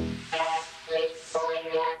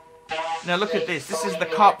 Now look at this. This is the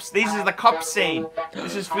cops. These is the cop scene.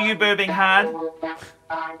 This is for you, Burbing Hard.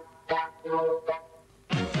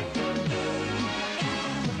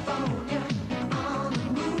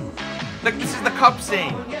 Look, this is the cop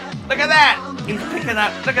scene. Look at that. He's picking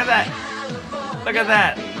up. Look at that. Look at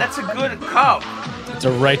that. That's a good cop. It's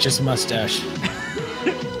a righteous mustache.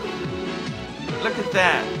 Look at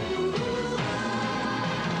that.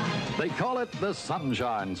 They call it the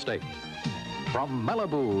Sunshine State. From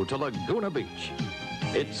Malibu to Laguna Beach.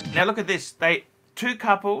 It's Now look at this. Two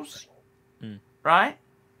couples, right?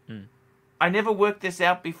 I never worked this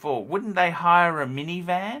out before. Wouldn't they hire a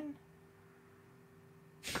minivan?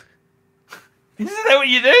 Isn't that what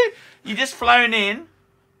you do? You just flown in.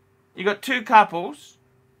 You got two couples.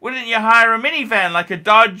 Wouldn't you hire a minivan like a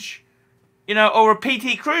Dodge, or a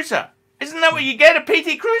PT Cruiser? Isn't that what you get, a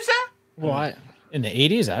PT Cruiser? Why? In the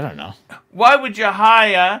 80s? I don't know. Why would you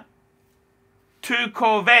hire 2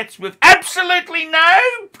 Corvettes with absolutely no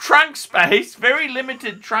trunk space, very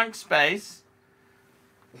limited trunk space,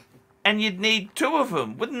 and you'd need 2 of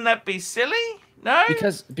them. Wouldn't that be silly? No?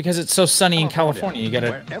 Because it's so sunny in California, you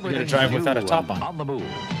gotta drive without a top on. the move.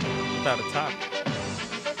 Without a top.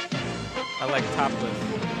 I like topless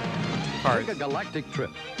cars. Take a galactic trip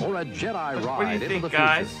or a Jedi ride What do you into think, the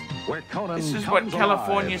guys? future, where Conan This is what comes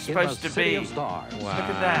California's alive in the supposed to City be. of Stars. Look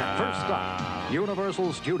at that. First stop,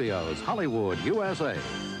 Universal Studios, Hollywood, USA.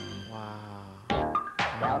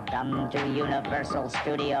 Welcome to Universal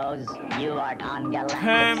Studios. You are on galactic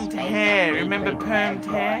Permed space. hair. Be Remember prepared permed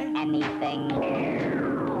for hair? Anything.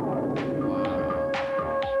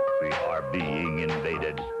 We are being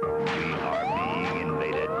invaded. We are being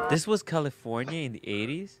invaded. This was California in the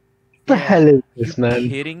 80s? What the hell is this, Are man? you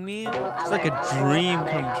kidding me? It's like a dream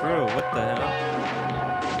come true. What the hell?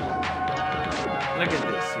 Look at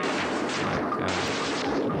this here.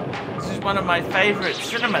 This is one of my favorite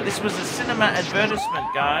cinema. This was a cinema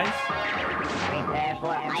advertisement, guys. Prepare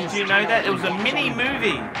for Did you know that? It was a mini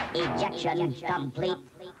movie. ejection complete.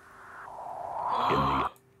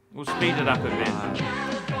 We'll speed it up a bit.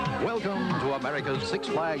 Welcome to America's Six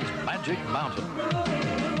Flags Magic Mountain.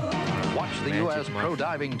 Watch the U.S. pro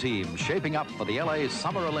diving team shaping up for the L.A.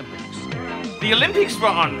 Summer Olympics. The Olympics were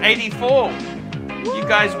on, 84. You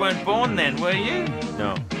guys weren't born then, were you?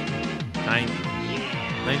 No. 90.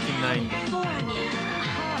 1990.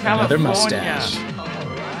 Another California. mustache.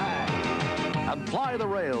 And fly the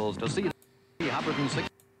rails to see the 306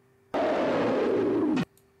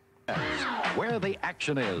 where the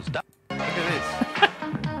action is. Look at this.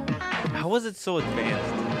 How was it so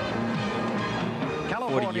advanced?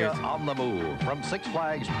 California years. on the move from Six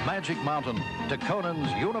Flags Magic Mountain to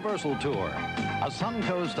Conan's Universal Tour. A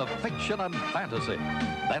suncoast of fiction and fantasy.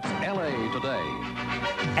 That's L.A. today.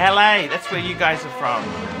 LA, that's where you guys are from.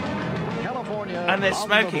 California And they're on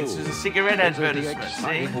smoking. the This is a move. cigarette This is the advertisement, see?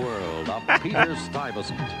 exciting world of Peter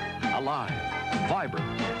Stuyvesant. Alive,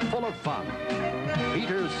 vibrant, full of fun.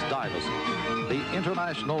 Peter Stuyvesant, the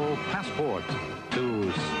international passport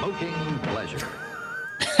to smoking pleasure.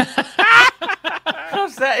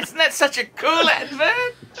 How's that? Isn't that such a cool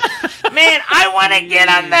advert? Man, I want to get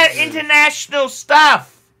on that international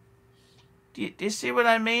stuff. Do you see what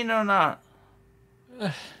I mean or not?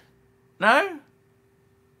 No?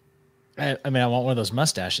 I mean, I want one of those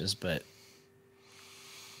mustaches, but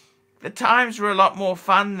The times were a lot more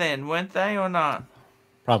fun then, weren't they, or not?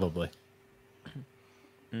 probably.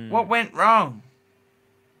 What went wrong?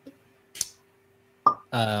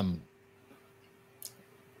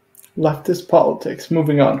 Leftist politics.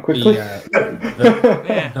 Moving on quickly. Yeah.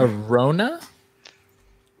 The Rona?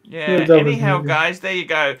 Yeah, that was anyhow, moving. guys, there you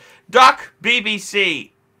go. Doc,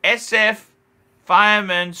 BBC, SF,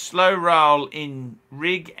 fireman, slow roll in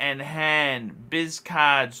rig and hand, biz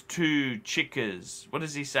cards, 2 chickers. What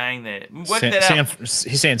is he saying there? Work that out.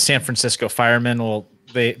 He's saying San Francisco firemen will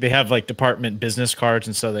they have like department business cards,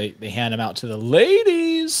 and so they hand them out to the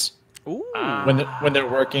ladies Ooh. when they're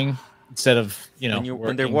working instead of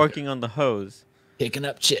When they're working on the hose. picking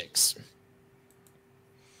up chicks.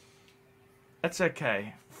 That's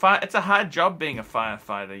okay. It's a hard job being a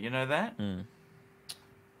firefighter. You know that?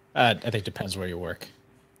 I think it depends where you work.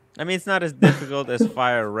 I mean, it's not as difficult as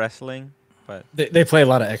fire wrestling, but They play a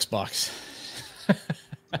lot of Xbox.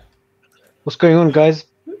 What's going on, guys?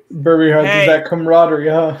 Very hard. Hey. There's that camaraderie,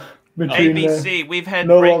 huh? Between ABC, we've had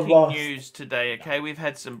no love breaking lost. news today, okay? We've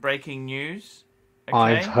had some breaking news. Okay?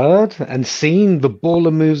 I've heard and seen the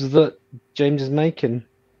baller moves that James is making.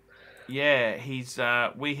 Yeah,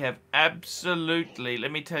 we have absolutely,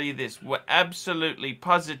 let me tell you this, we're absolutely,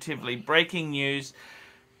 positively breaking news.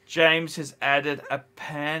 James has added a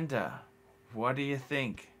panda. What do you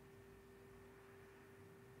think?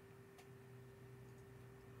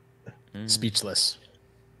 Speechless.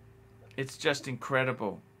 It's just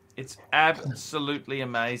incredible. It's absolutely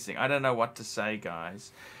amazing. I don't know what to say,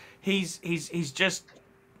 guys. He's just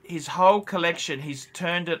his whole collection. He's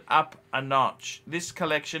turned it up a notch. This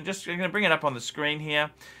collection. I'm going to bring it up on the screen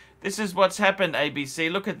here. This is what's happened.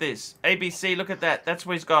 ABC, look at this. ABC, look at that. That's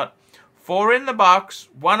what he's got. 4 in the box,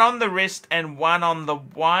 1 on the wrist, and 1 on the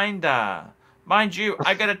winder. Mind you,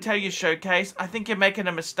 I got to tell you, Showcase, I think you're making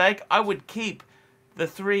a mistake. I would keep the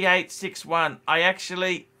 3861. I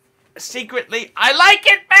actually, secretly, I like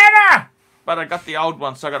it better. But I got the old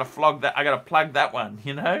one, so I got to flog that. I got to plug that one,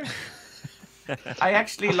 you know. I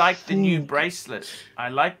actually like the new bracelet. I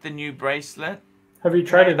like the new bracelet. Have you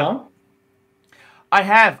tried it on? I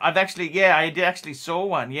have. I've actually, yeah, I did actually saw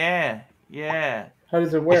one. Yeah, yeah. How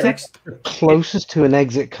does it wear? It's The closest to an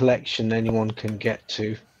exit collection anyone can get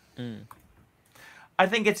to. I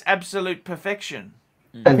think it's absolute perfection.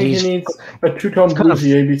 I think he needs a two-tone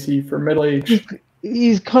bluesy ABC for middle age.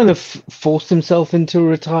 He's kind of forced himself into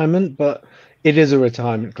retirement, but it is a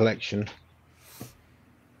retirement collection.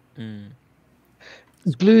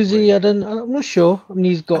 Bluesy, I'm not sure. I mean,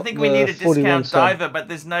 he's got. I think we need a 41 discount diver, but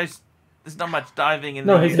there's not much diving in.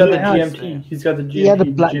 No, the he's got the universe GMT. there. He's got the GMT. He had a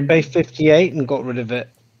Black Bay 58 and got rid of it.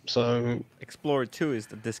 So Explorer 2 is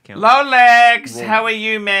the discount. Rolex, how are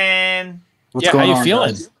you, man? What's Yeah, going how you on, feeling?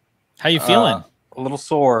 guys? How you feeling? A little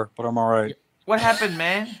sore, but I'm all right. What happened,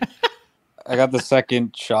 man? I got the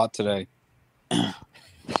second shot today.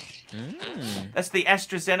 That's the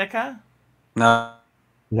AstraZeneca? No.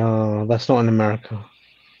 no, that's not in America.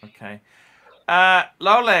 Okay.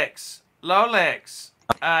 Rolex.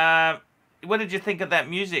 What did you think of that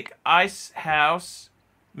music? Ice House,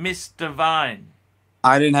 Miss Divine.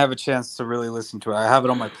 I didn't have a chance to really listen to it. I have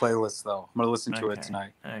it on my playlist, though. I'm going to listen to it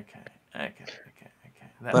tonight. Okay.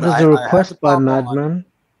 But There's a request by Madman.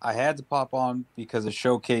 I had to pop on because it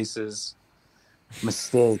showcases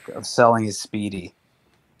mistake of selling his Speedy.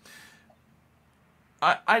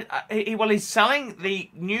 He's selling the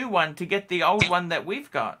new one to get the old one that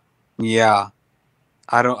we've got. Yeah.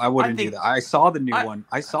 I wouldn't do that. I saw the new one.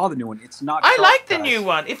 It's not I sharp, like the guys. new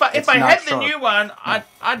one. If I It's had not the sharp. new one,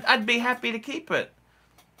 I'd be happy to keep it.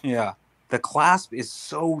 Yeah. The clasp is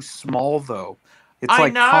so small, though. It's I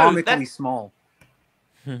like know, comically small.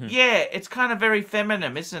 Yeah, it's kind of very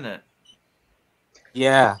feminine, isn't it?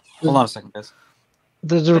 Yeah. Hold on a second, guys.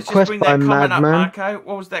 There's a Let's just request bring by that comment up, Madman. Marco.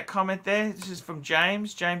 What was that comment there? This is from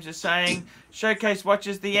James. James is saying, Showcase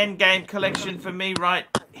watches the Endgame collection for me right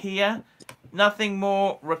here. Nothing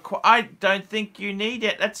more required. I don't think you need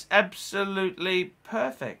it. That's absolutely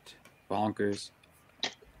perfect. Bonkers.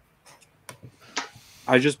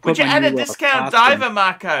 I just put Would you my add a new, discount clasp in. diver,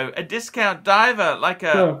 Marco? A discount diver, like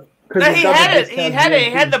a... No, No, he had it. He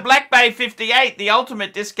had the Black Bay 58, the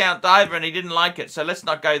ultimate discount diver, and he didn't like it. So let's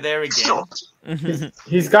not go there again.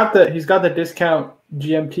 He's got the discount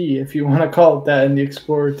GMT, if you want to call it that, in the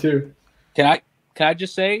Explorer 2. Can I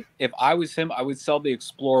just say, if I was him, I would sell the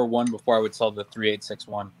Explorer 1 before I would sell the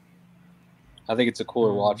 3861. I think it's a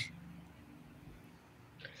cooler watch.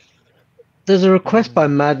 There's a request by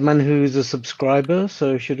Madman who's a subscriber,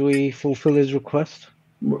 so should we fulfill his request?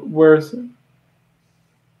 Where is it?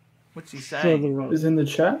 What's he saying? Is it in the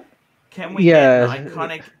chat? Can we Yeah. get an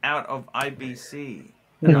iconic out of IBC?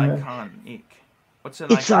 Yeah. Iconic. What's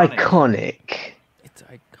an It's iconic? iconic. It's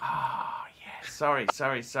iconic. Oh, yeah. Sorry.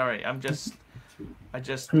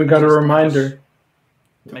 We got a reminder.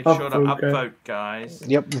 Make sure to Upvote, guys. upvote, guys.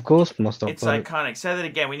 Yep, of course, must It's upvote. iconic. Say that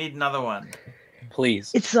again. We need another one.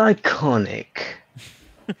 Please. It's iconic.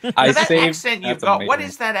 I that saved. accent you've that's got. What amazing.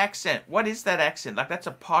 is that accent? What is that accent? Like that's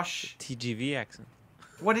a posh. TGV accent.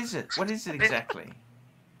 What is it? What is it exactly?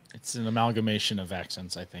 It's an amalgamation of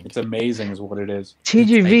accents, I think. It's amazing, is what it is.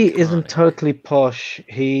 TGV It's isn't iconic. totally posh.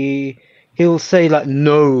 He'll say like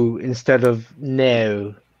no instead of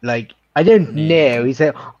no. Like I don't know. He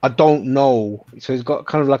said I don't know. So he's got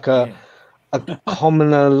kind of like a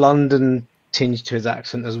commoner London tinge to his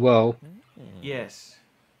accent as well. Yes.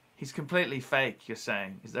 He's completely fake, you're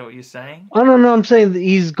saying. Is that what you're saying? I don't know. I'm saying that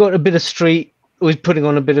he's got a bit of street. Or he's putting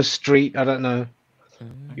on a bit of street. I don't know.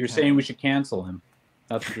 You're saying we should cancel him.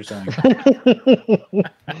 That's what you're saying.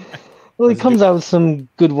 Well, he comes out with some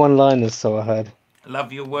good one-liners, so I heard.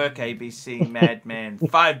 Love your work, ABC Madman.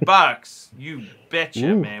 $5. You betcha,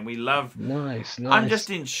 Ooh. man. We love. Nice. I'm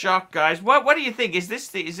just in shock, guys. What do you think? Is this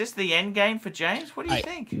the end game for James? What do you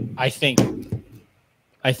think? I think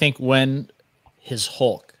when his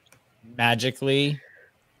Hulk magically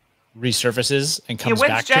resurfaces and comes when's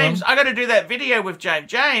back James? to him. I got to do that video with James.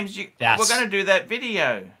 James, we're Yes. going to do that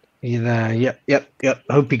video. Yeah. Yep.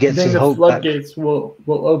 Hope he gets Then his the Hulk back. floodgates will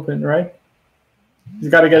open, right? He's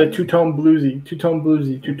got to get a two-tone bluesy.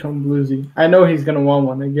 I know he's gonna want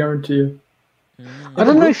one. I guarantee you. I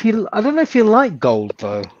don't know if you like gold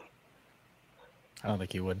though. I don't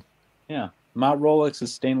think he would. Yeah. My Rolex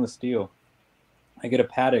is stainless steel. I get a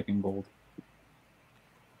paddock in gold.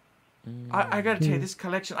 I got to tell you, this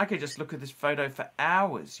collection, I could just look at this photo for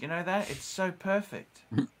hours. You know that? It's so perfect.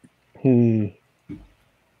 Like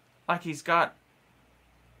he's got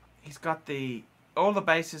all the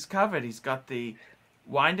bases covered. He's got the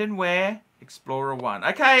Wind and Wear Explorer 1.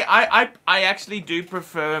 Okay, I actually do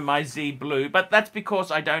prefer my Z blue, but that's because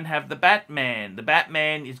I don't have the Batman. The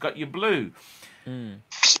Batman has got your blue.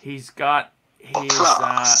 He's got his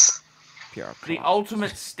the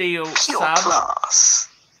Ultimate Steel sub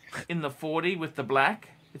in the 40 with the black.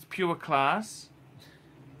 It's pure class.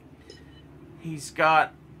 He's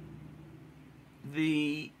got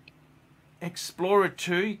the Explorer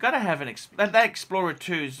 2, you got to have that Explorer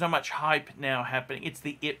 2 is so much hype now happening. It's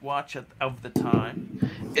the it watch of the time.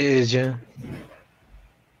 It is, yeah.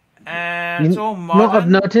 And it's all You know what I've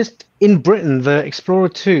modern. noticed? In Britain, the Explorer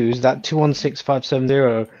 2s, that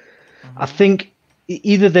 216570, I think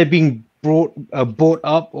either they're being bought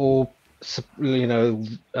up, or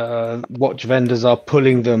watch vendors are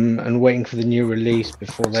pulling them and waiting for the new release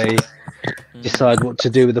before they decide what to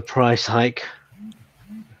do with the price hike.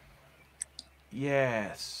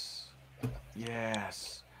 Yes.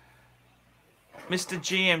 Yes. Mr.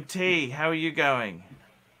 GMT, how are you going?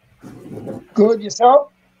 Good,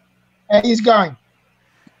 yourself? How he's going?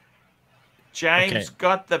 James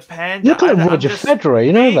got the Panda. You look like Roger Federer,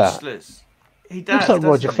 you know that? He does. Looks like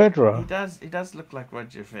Roger Federer. He does look like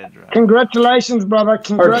Roger Federer. Congratulations, brother.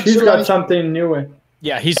 Congratulations. Archie's got something new in.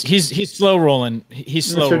 Yeah, he's slow rolling. He's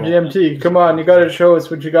slow Mr. rolling. GMT, come on, you got to show us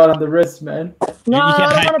what you got on the wrist, man. No,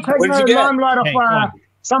 I don't want to take What did no you get? limelight Hey, off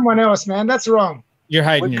someone else, man. That's wrong. You're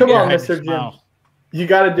hiding. Come you're on, hiding Mr. your Jim. smile. You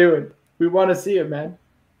got to do it. We want to see it, man.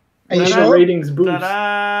 Are you Let sure? the ratings boost.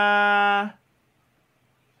 Ta-da!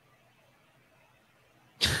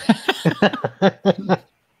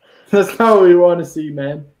 That's not what we want to see,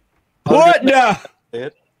 man. What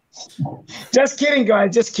the? Just kidding,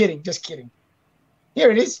 guys. Just kidding. Just kidding. Here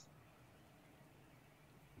it is.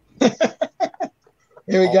 Here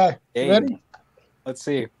we go. Ready? Let's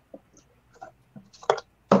see.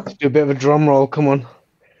 Let's do a bit of a drum roll. Come on.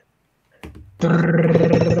 Here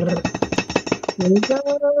we go.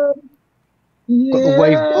 Got the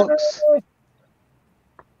wave box.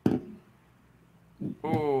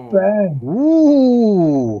 Bang.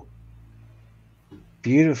 Ooh.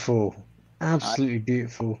 Beautiful. Absolutely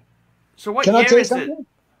beautiful. So what Can I year tell you is it? something?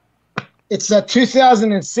 It's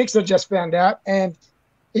 2006. I just found out, and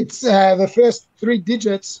it's the first 3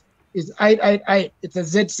 digits is 888. It's a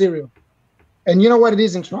Z serial, and you know what it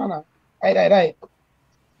is in China? 888.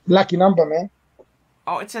 Lucky number, man.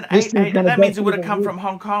 Oh, it's an This thing's 88. gonna That go means it would have through come the from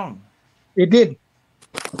Hong Kong. It did.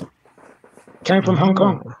 Came from Hong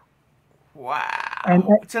Kong. Wow. And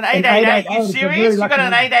It's an 888. You it's a very serious? You got lucky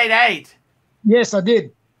an number. 888. Yes, I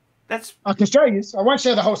did. That's I can show you. I won't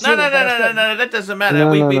show the whole no, serial. no, but no, I'll no, show no, you. no. That doesn't matter. No,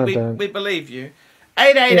 we no, no, don't. we believe you.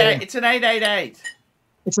 888. Yeah. It's an 888.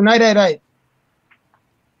 It's an 888.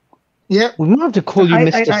 Yep. We might have to call you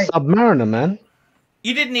Mr. 888. Submariner, man.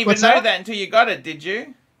 You didn't even What's know that? that until you got it, did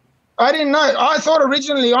you? I didn't know. I thought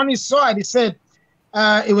originally on his side it said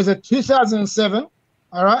it was a 2007.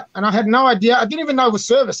 All right, and I had no idea. I didn't even know it was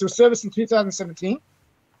serviced. It was serviced in 2017.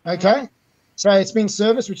 Okay, so it's been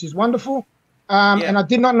serviced, which is wonderful. And I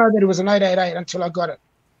did not know that it was an 888 until I got it.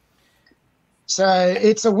 So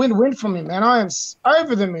it's a win-win for me, man. I am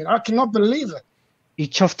over the moon. I cannot believe it. You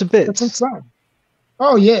chuffed to It's bits. insane.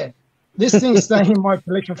 Oh yeah, this thing's staying in my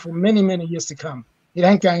collection for many, many years to come. It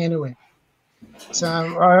ain't going anywhere. So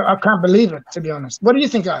I can't believe it, to be honest. What do you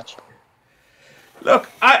think, Arch? Look,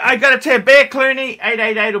 I got to tell you, Bear Clooney,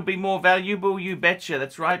 888 will be more valuable. You betcha.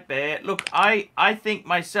 That's right, Bear. Look, I think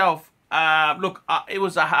myself. It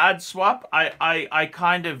was a hard swap. I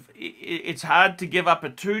kind of. It's hard to give up a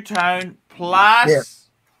 2-tone plus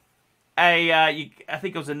I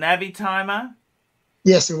think it was a Navi timer.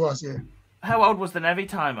 Yes, it was. Yeah. How old was the Navi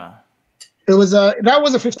timer? It was that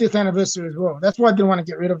was a 50th anniversary as well. That's why I didn't want to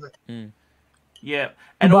get rid of it. Yeah,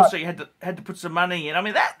 and But- also you had to put some money in. I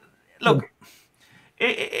mean that. Look,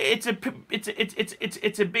 it's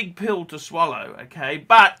a big pill to swallow. Okay,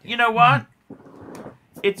 but you know what?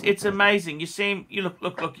 It's amazing. You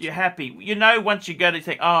look. You're happy. You know, once you go to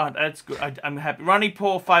think, oh, that's good. I'm happy. Ronnie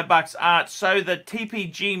Paul, $5. Art. So the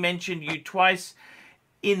TPG mentioned you twice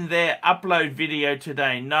in their upload video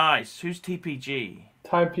today. Nice. Who's TPG?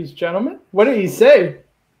 Timepiece gentleman? What did he say?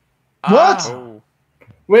 What? Oh.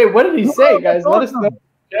 Wait, what did he say, guys? that's Let us awesome. know.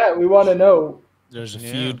 Yeah, we want to know. There's a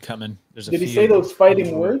feud coming. There's a Did he feud. say those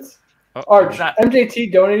fighting words? Oh, Arch, that-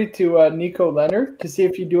 MJT donated to Nico Leonard to see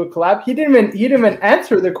if you do a collab. He didn't even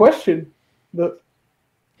answer the question.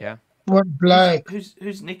 What bloke?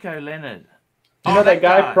 Who's Nico Leonard? You know that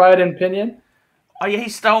guy, Pride and Pinion? Oh yeah, he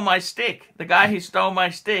stole my stick. The guy who stole my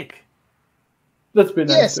stick. Let's be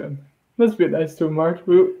nice Yes. to him. Let's be nice to him, Mark.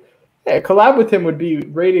 Yeah, collab with him would be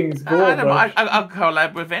ratings gold. I don't bro. mind. I'll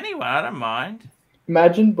collab with anyone. I don't mind.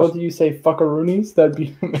 Imagine both of you say fuckaroonies. That'd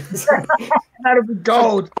be amazing. That'd be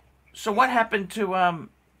gold. So what happened to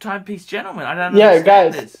Timepiece Gentleman? I don't Yeah,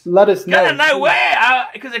 understand guys, this. let us know. Gotta know where,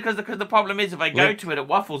 because the problem is if I go to it, it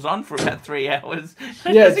waffles on for about 3 hours.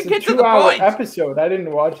 It Yeah, doesn't it's a get to the 2-hour point. episode. I didn't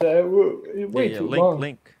watch that. Way too long.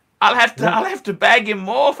 Link. I'll have to bag him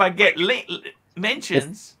more if I get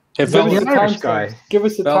mentions. If Give us the Irish guy. timestamps. Give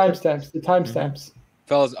us the Well- timestamps. The timestamps.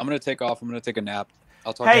 fellas, I'm gonna take off. I'm gonna take a nap.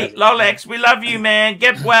 I'll talk to you Hey, guys. Lolex, we love you, man.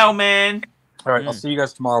 Get well, man. All right, I'll see you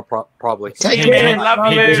guys tomorrow, probably. See you, man.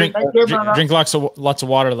 Love you. Drink lots of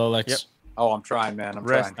water, though, Lex. Yep. Oh, I'm trying, man. I'm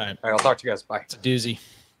Rest. trying. All right, I'll talk to you guys. Bye. It's a doozy.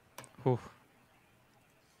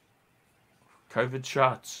 COVID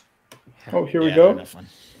shots. Oh, here we go.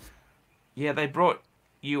 Yeah, they brought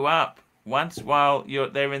you up once while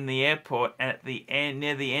they're in the airport at the end,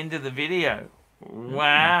 near the end of the video.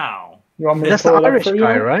 Wow. You want me to That's pull the it up Irish for you?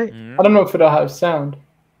 guy, right? I don't know if it'll have sound.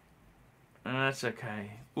 That's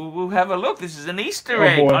okay. We'll have a look. This is an Easter Oh,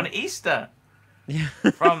 egg boy. on Easter.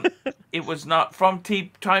 It was not from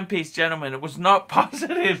Timepiece Gentleman. It was not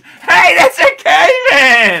positive. Hey, that's okay,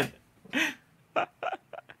 man.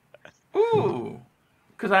 Ooh,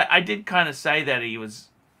 because I did kind of say that he was.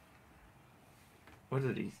 What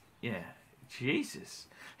did he? Yeah, Jesus.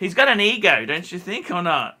 He's got an ego, don't you think, or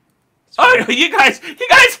not? Oh, you guys.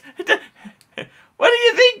 What do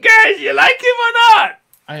you think, guys? You like him or not?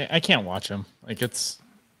 I can't watch him. Like, it's.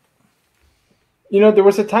 You know, there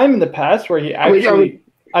was a time in the past where he actually,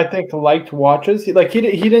 I think, liked watches. He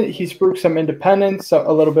spruiked some independence,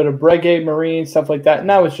 a little bit of Breguet, Marine, stuff like that.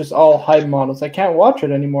 Now it's just all high models. I can't watch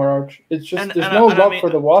it anymore, Arch. It's just there's no love for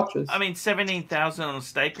the watches. I mean, 17,000 on a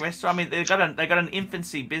steak restaurant. I mean, they got an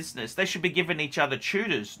infancy business. They should be giving each other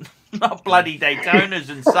tutors, not bloody Daytonas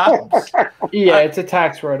and subs. Yeah, it's a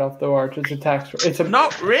tax write-off, though, Arch. It's a tax.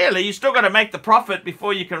 Not really. You still got to make the profit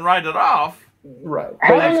before you can write it off. Right.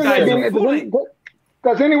 How long have they been?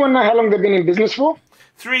 Does anyone know how long they've been in business for?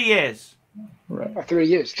 3 years. Right. 3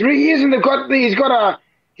 years. 3 years, and he's got an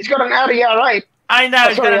Audi R8. I know,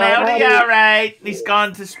 he's got an Audi R8. He's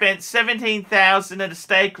gone to spend 17,000 at a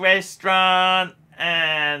steak restaurant,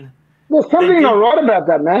 and there's something not right about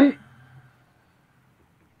that, man.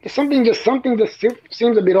 There's something just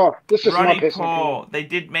seems a bit off. This is just my Ronnie personal Paul, opinion. they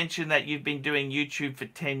did mention that you've been doing YouTube for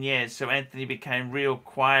 10 years, so Anthony became real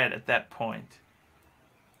quiet at that point.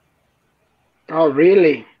 Oh,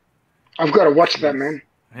 really? I've got to watch that, man.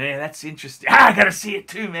 Yeah, that's interesting. I got to see it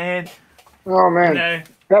too, man. Oh, man.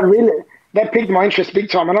 You know, that piqued my interest big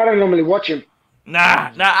time, and I don't normally watch him.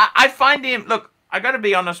 Nah, I find him, look, I got to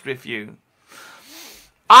be honest with you.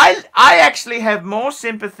 I actually have more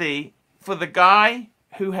sympathy for the guy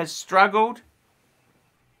who has struggled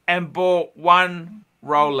and bought one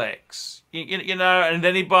Rolex, you know, and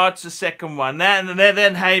then he buys a second one. And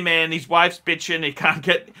then, hey, man, his wife's bitching, he can't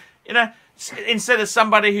get, you know, instead of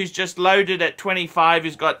somebody who's just loaded at 25,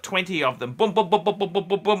 who's got 20 of them, boom, boom, boom, boom, boom, boom,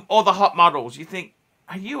 boom, boom, all the hot models. You think,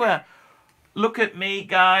 are you a look at me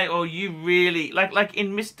guy, or you really, like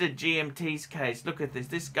in Mr. GMT's case, look at this.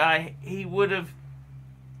 This guy, he would have,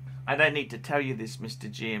 I don't need to tell you this,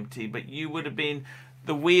 Mr. GMT, but you would have been,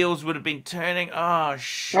 the wheels would have been turning. Oh,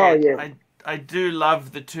 shit. Oh, yeah. I do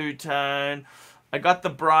love the two-tone. I got the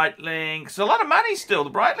Breitling. It's a lot of money still. The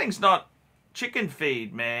Breitling's not chicken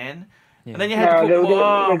feed, man. Yeah. And then you have to put more.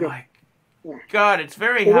 Oh, my God. It's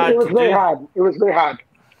very hard to do. It was very hard. It was very hard.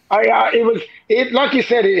 It like you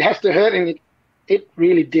said, it has to hurt, and it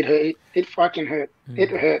really did hurt. It fucking hurt. It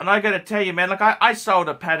hurt. And I got to tell you, man, like I sold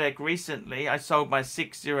a Patek recently. I sold my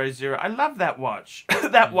 600. I love that watch.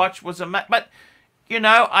 That watch was but you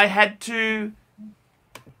know, I had to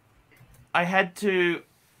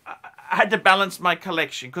balance my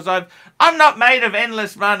collection because I'm not made of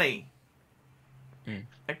endless money.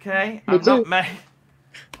 Okay, I'm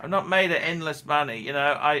not made of endless money. You know,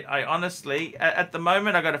 I honestly, at the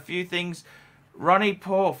moment, I got a few things. Ronnie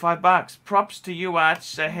Paul, $5. Props to you, Arch.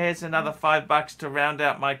 So here's another $5 to round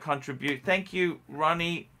out my contribute. Thank you,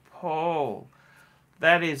 Ronnie Paul.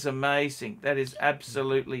 That is amazing. That is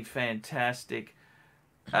absolutely fantastic.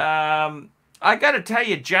 I got to tell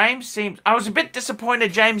you, James seems. I was a bit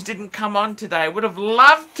disappointed James didn't come on today. I would have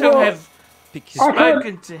loved to have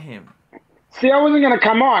spoken to him. See, I wasn't going to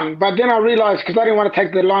come on, but then I realized, because I didn't want to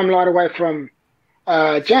take the limelight away from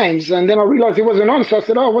James, and then I realized he wasn't on, so I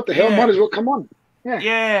said, oh, what the hell, might as well come on.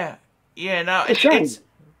 Yeah, no, it's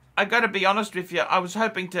I got to be honest with you, I was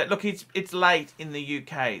hoping to, look, it's late in the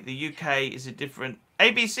UK. The UK is a different,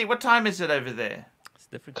 ABC, what time is it over there? It's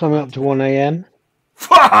different. Coming up to 1 a.m.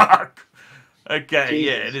 Fuck! Okay,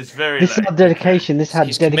 yeah, it is very This late. is our dedication, this is how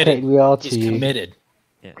dedicated we are to He's you. committed.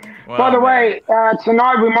 Yeah. Well, by the way,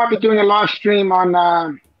 tonight we might be doing a live stream on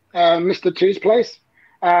Mr. Two's place.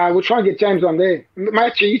 We'll try and get James on there.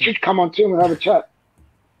 Mate, you should come on too and we'll have a chat.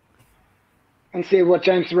 And see what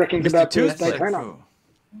James reckons about Two's the Daytona. Cool.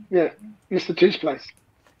 Yeah, Mr. Two's place.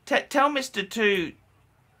 Tell Mr. Two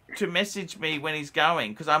to message me when he's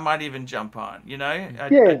going, because I might even jump on, you know?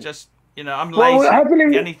 I just, You know, I'm lazy. Hopefully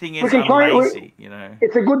the only thing we is can I'm find- lazy, you know.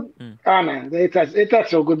 It's a good. Oh man,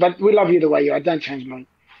 that's all good. But we love you the way you are. Don't change, mate.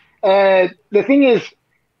 The thing is,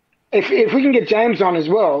 if we can get James on as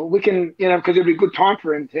well, we can, you know, because it'll be a good time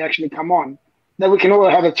for him to actually come on. Then we can all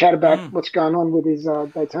have a chat about what's going on with his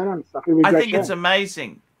Daytona and stuff. It'll be a I great think show. it's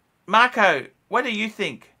amazing. Marco, what do you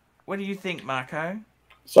think? What do you think, Marco?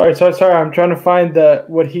 Sorry. I'm trying to find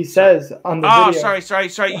what he says on the video. Oh, sorry.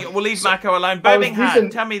 We'll leave Marco alone. Birmingham,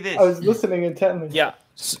 tell me this. I was listening intently. Yeah.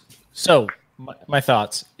 So my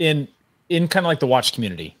thoughts in kind of like the watch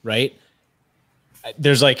community, right?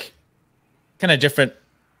 There's like kind of different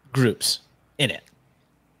groups in it.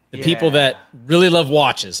 The people that really love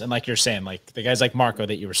watches, and like you're saying, like the guys like Marco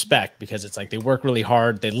that you respect because it's like they work really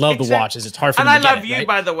hard, they love the watches. It's hard for them to get. And I love you,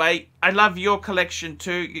 by the way. I love your collection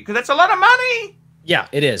too because that's a lot of money. Yeah,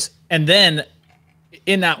 it is. And then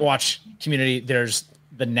in that watch community, there's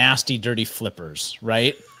the nasty, dirty flippers,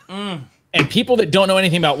 right? And people that don't know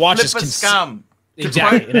anything about watches Flipper scum.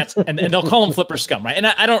 Exactly, and they'll call them flipper scum, right? And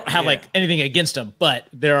I don't have like anything against them, but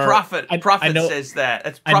there are Prophet says that.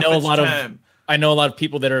 It's Prophet's term. I know a lot of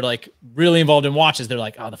people that are like really involved in watches. They're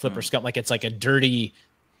like, oh, the flipper scum, like it's like a dirty.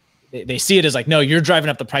 They see it as like, no, you're driving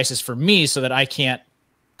up the prices for me so that I can't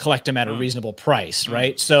collect them at a reasonable price,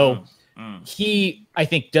 right? So he, I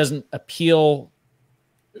think, doesn't appeal.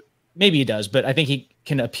 Maybe he does, but I think he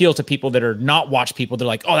can appeal to people that are not watch people. They're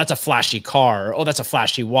like, oh, that's a flashy car. Or, oh, that's a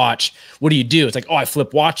flashy watch. What do you do? It's like, oh, I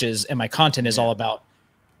flip watches, and my content is all about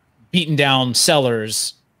beating down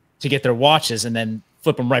sellers to get their watches and then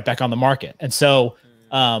flip them right back on the market. And so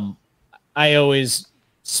I always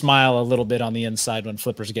smile a little bit on the inside when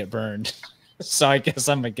flippers get burned. So I guess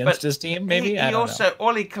I'm against his team, maybe. He also,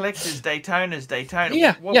 all he collects is Daytonas.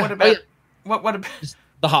 Yeah. What about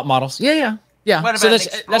the hot models? Yeah. What about so an that's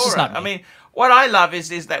just not Explorer? me. I mean, what I love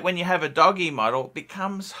is that when you have a doggy model, it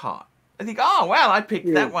becomes hot. I think, oh, well, I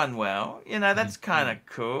picked that one well. You know, that's kind of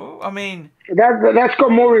cool. I mean... That's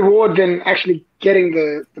got more reward than actually getting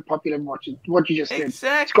the popular watch, what you just said.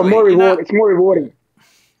 Exactly. It's got more reward. It's more rewarding.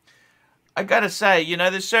 I got to say, you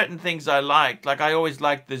know, there's certain things I like. Like, I always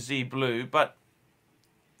liked the Z Blue, but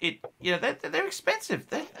they're expensive.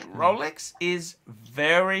 Rolex is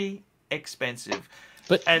very expensive.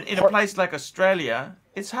 And in a place like Australia,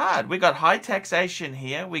 it's hard. We got high taxation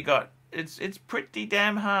here. It's pretty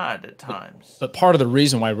damn hard at times. But part of the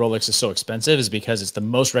reason why Rolex is so expensive is because it's the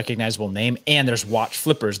most recognizable name, and there's watch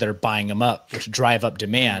flippers that are buying them up, which drive up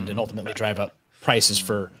demand and ultimately drive up prices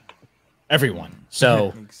for everyone.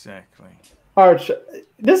 So exactly. Arch,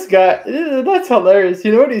 this guy, that's hilarious.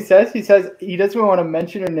 You know what he says? He says he doesn't want to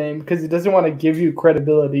mention your name because he doesn't want to give you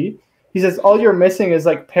credibility. He says all you're missing is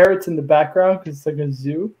like parrots in the background because it's like a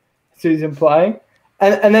zoo. So he's implying.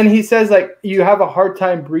 And then he says, like, you have a hard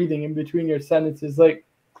time breathing in between your sentences. Like,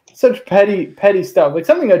 such petty stuff. Like,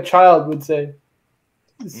 something a child would say.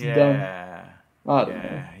 This is dumb. I don't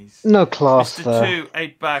know. No class Mr. 2,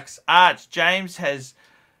 $8. Arch, James has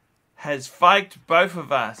fiked both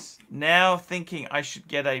of us. Now thinking I should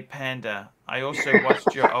get a Panda. I also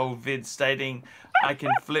watched your old vid stating I can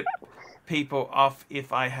flip people off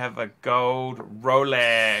if I have a gold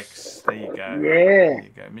Rolex. There you go. Yeah. There you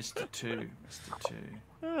go. Mr. 2.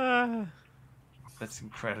 That's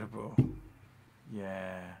incredible.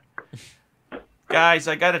 Yeah. Guys,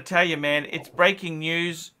 I got to tell you, man, it's breaking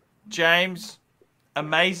news. James,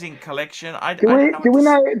 amazing collection. Do we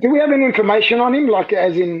have any information on him? Like,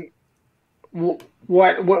 as in, what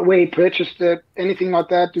where he purchased it? Anything like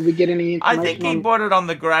that? Did we get any information? I think he bought it on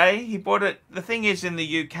the grey. He bought it. The thing is, in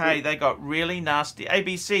the UK, they got really nasty.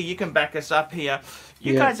 ABC, you can back us up here.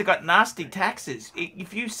 You guys have got nasty taxes.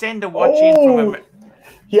 If you send a watch in from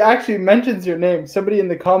he actually mentions your name. Somebody in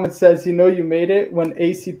the comments says, you know, you made it when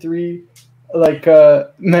AC3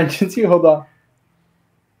 mentions you. Hold on.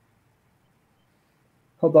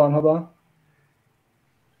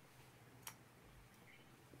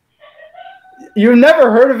 You've never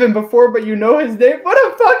heard of him before, but you know his name? What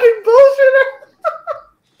a fucking bullshitter!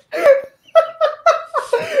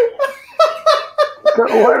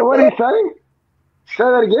 What are you saying? Say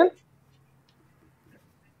that again.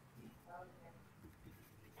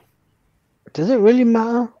 Does it really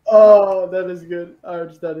matter? Oh, that is good.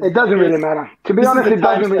 It doesn't really matter. To be honest, it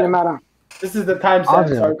doesn't really matter. This is the timestamp.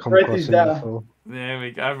 So write these down. There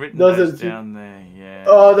we go. I've written those down there. Yeah.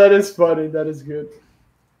 Oh, that is funny. That is good.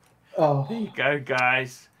 Oh. There you go,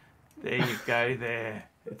 guys. There you go. There.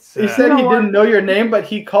 He said he didn't know your name, but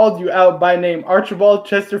he called you out by name, Archibald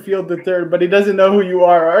Chesterfield III. But he doesn't know who you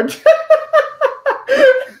are, Arch.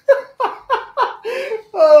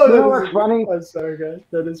 Oh, you know what's funny? I'm sorry, guys.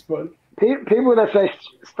 That is funny. People that say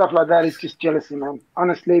stuff like that is just jealousy, man.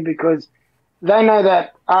 Honestly, because they know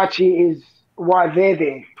that Archie is why they're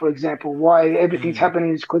there. For example, why everything's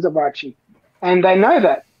happening is because of Archie, and they know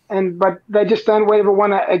that. But they just don't ever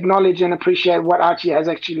want to acknowledge and appreciate what Archie has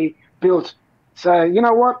actually built. So you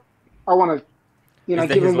know what? I want to,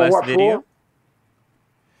 give him a what for.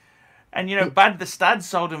 And Bud the Stud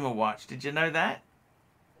sold him a watch. Did you know that?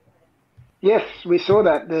 Yes, we saw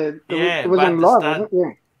that. It was on live, wasn't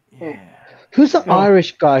it? Yeah. Who's the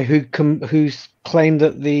Irish guy who's claimed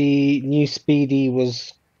that the new Speedy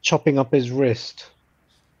was chopping up his wrist?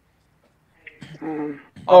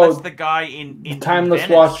 That's the guy in Timeless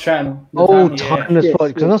Venice. Watch channel. Timeless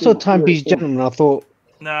Watch. Because I saw Timepiece Gentleman, I thought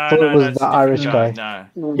it was the Irish guy.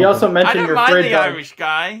 No. He also mentioned your fridge. I don't mind the Irish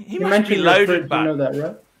guy. He must be loaded, but you know that,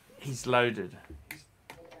 right? He's loaded.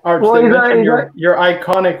 Arch, they mentioned your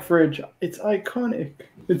iconic fridge. It's iconic.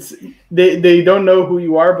 They don't know who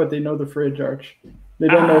you are, but they know the fridge, Arch. They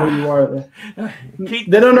don't know who you are though.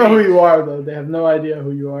 They don't know who you are though. They have no idea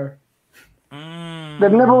who you are.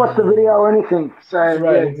 They've never watched the video or anything. So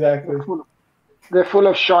right, exactly. They're full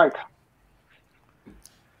of shite.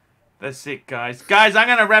 That's it, guys. Guys, I'm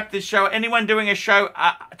gonna wrap this show. Anyone doing a show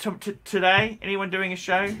today? Anyone doing a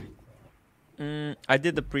show? I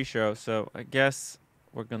did the pre-show, so I guess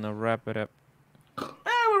we're gonna wrap it up.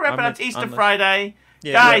 We're wrapping up. It's Easter Friday.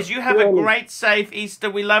 Yeah, guys, you have a great, safe Easter.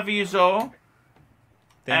 We love you all.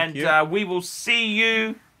 Thank you. We will see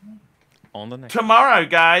you on the next tomorrow,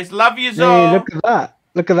 guys. Love you all. Hey, look at that.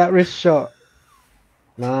 Look at that wrist shot.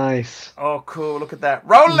 Nice. Oh, cool. Look at that.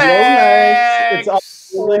 Rolex. It's all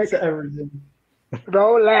Rolex everything.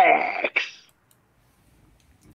 Rolex.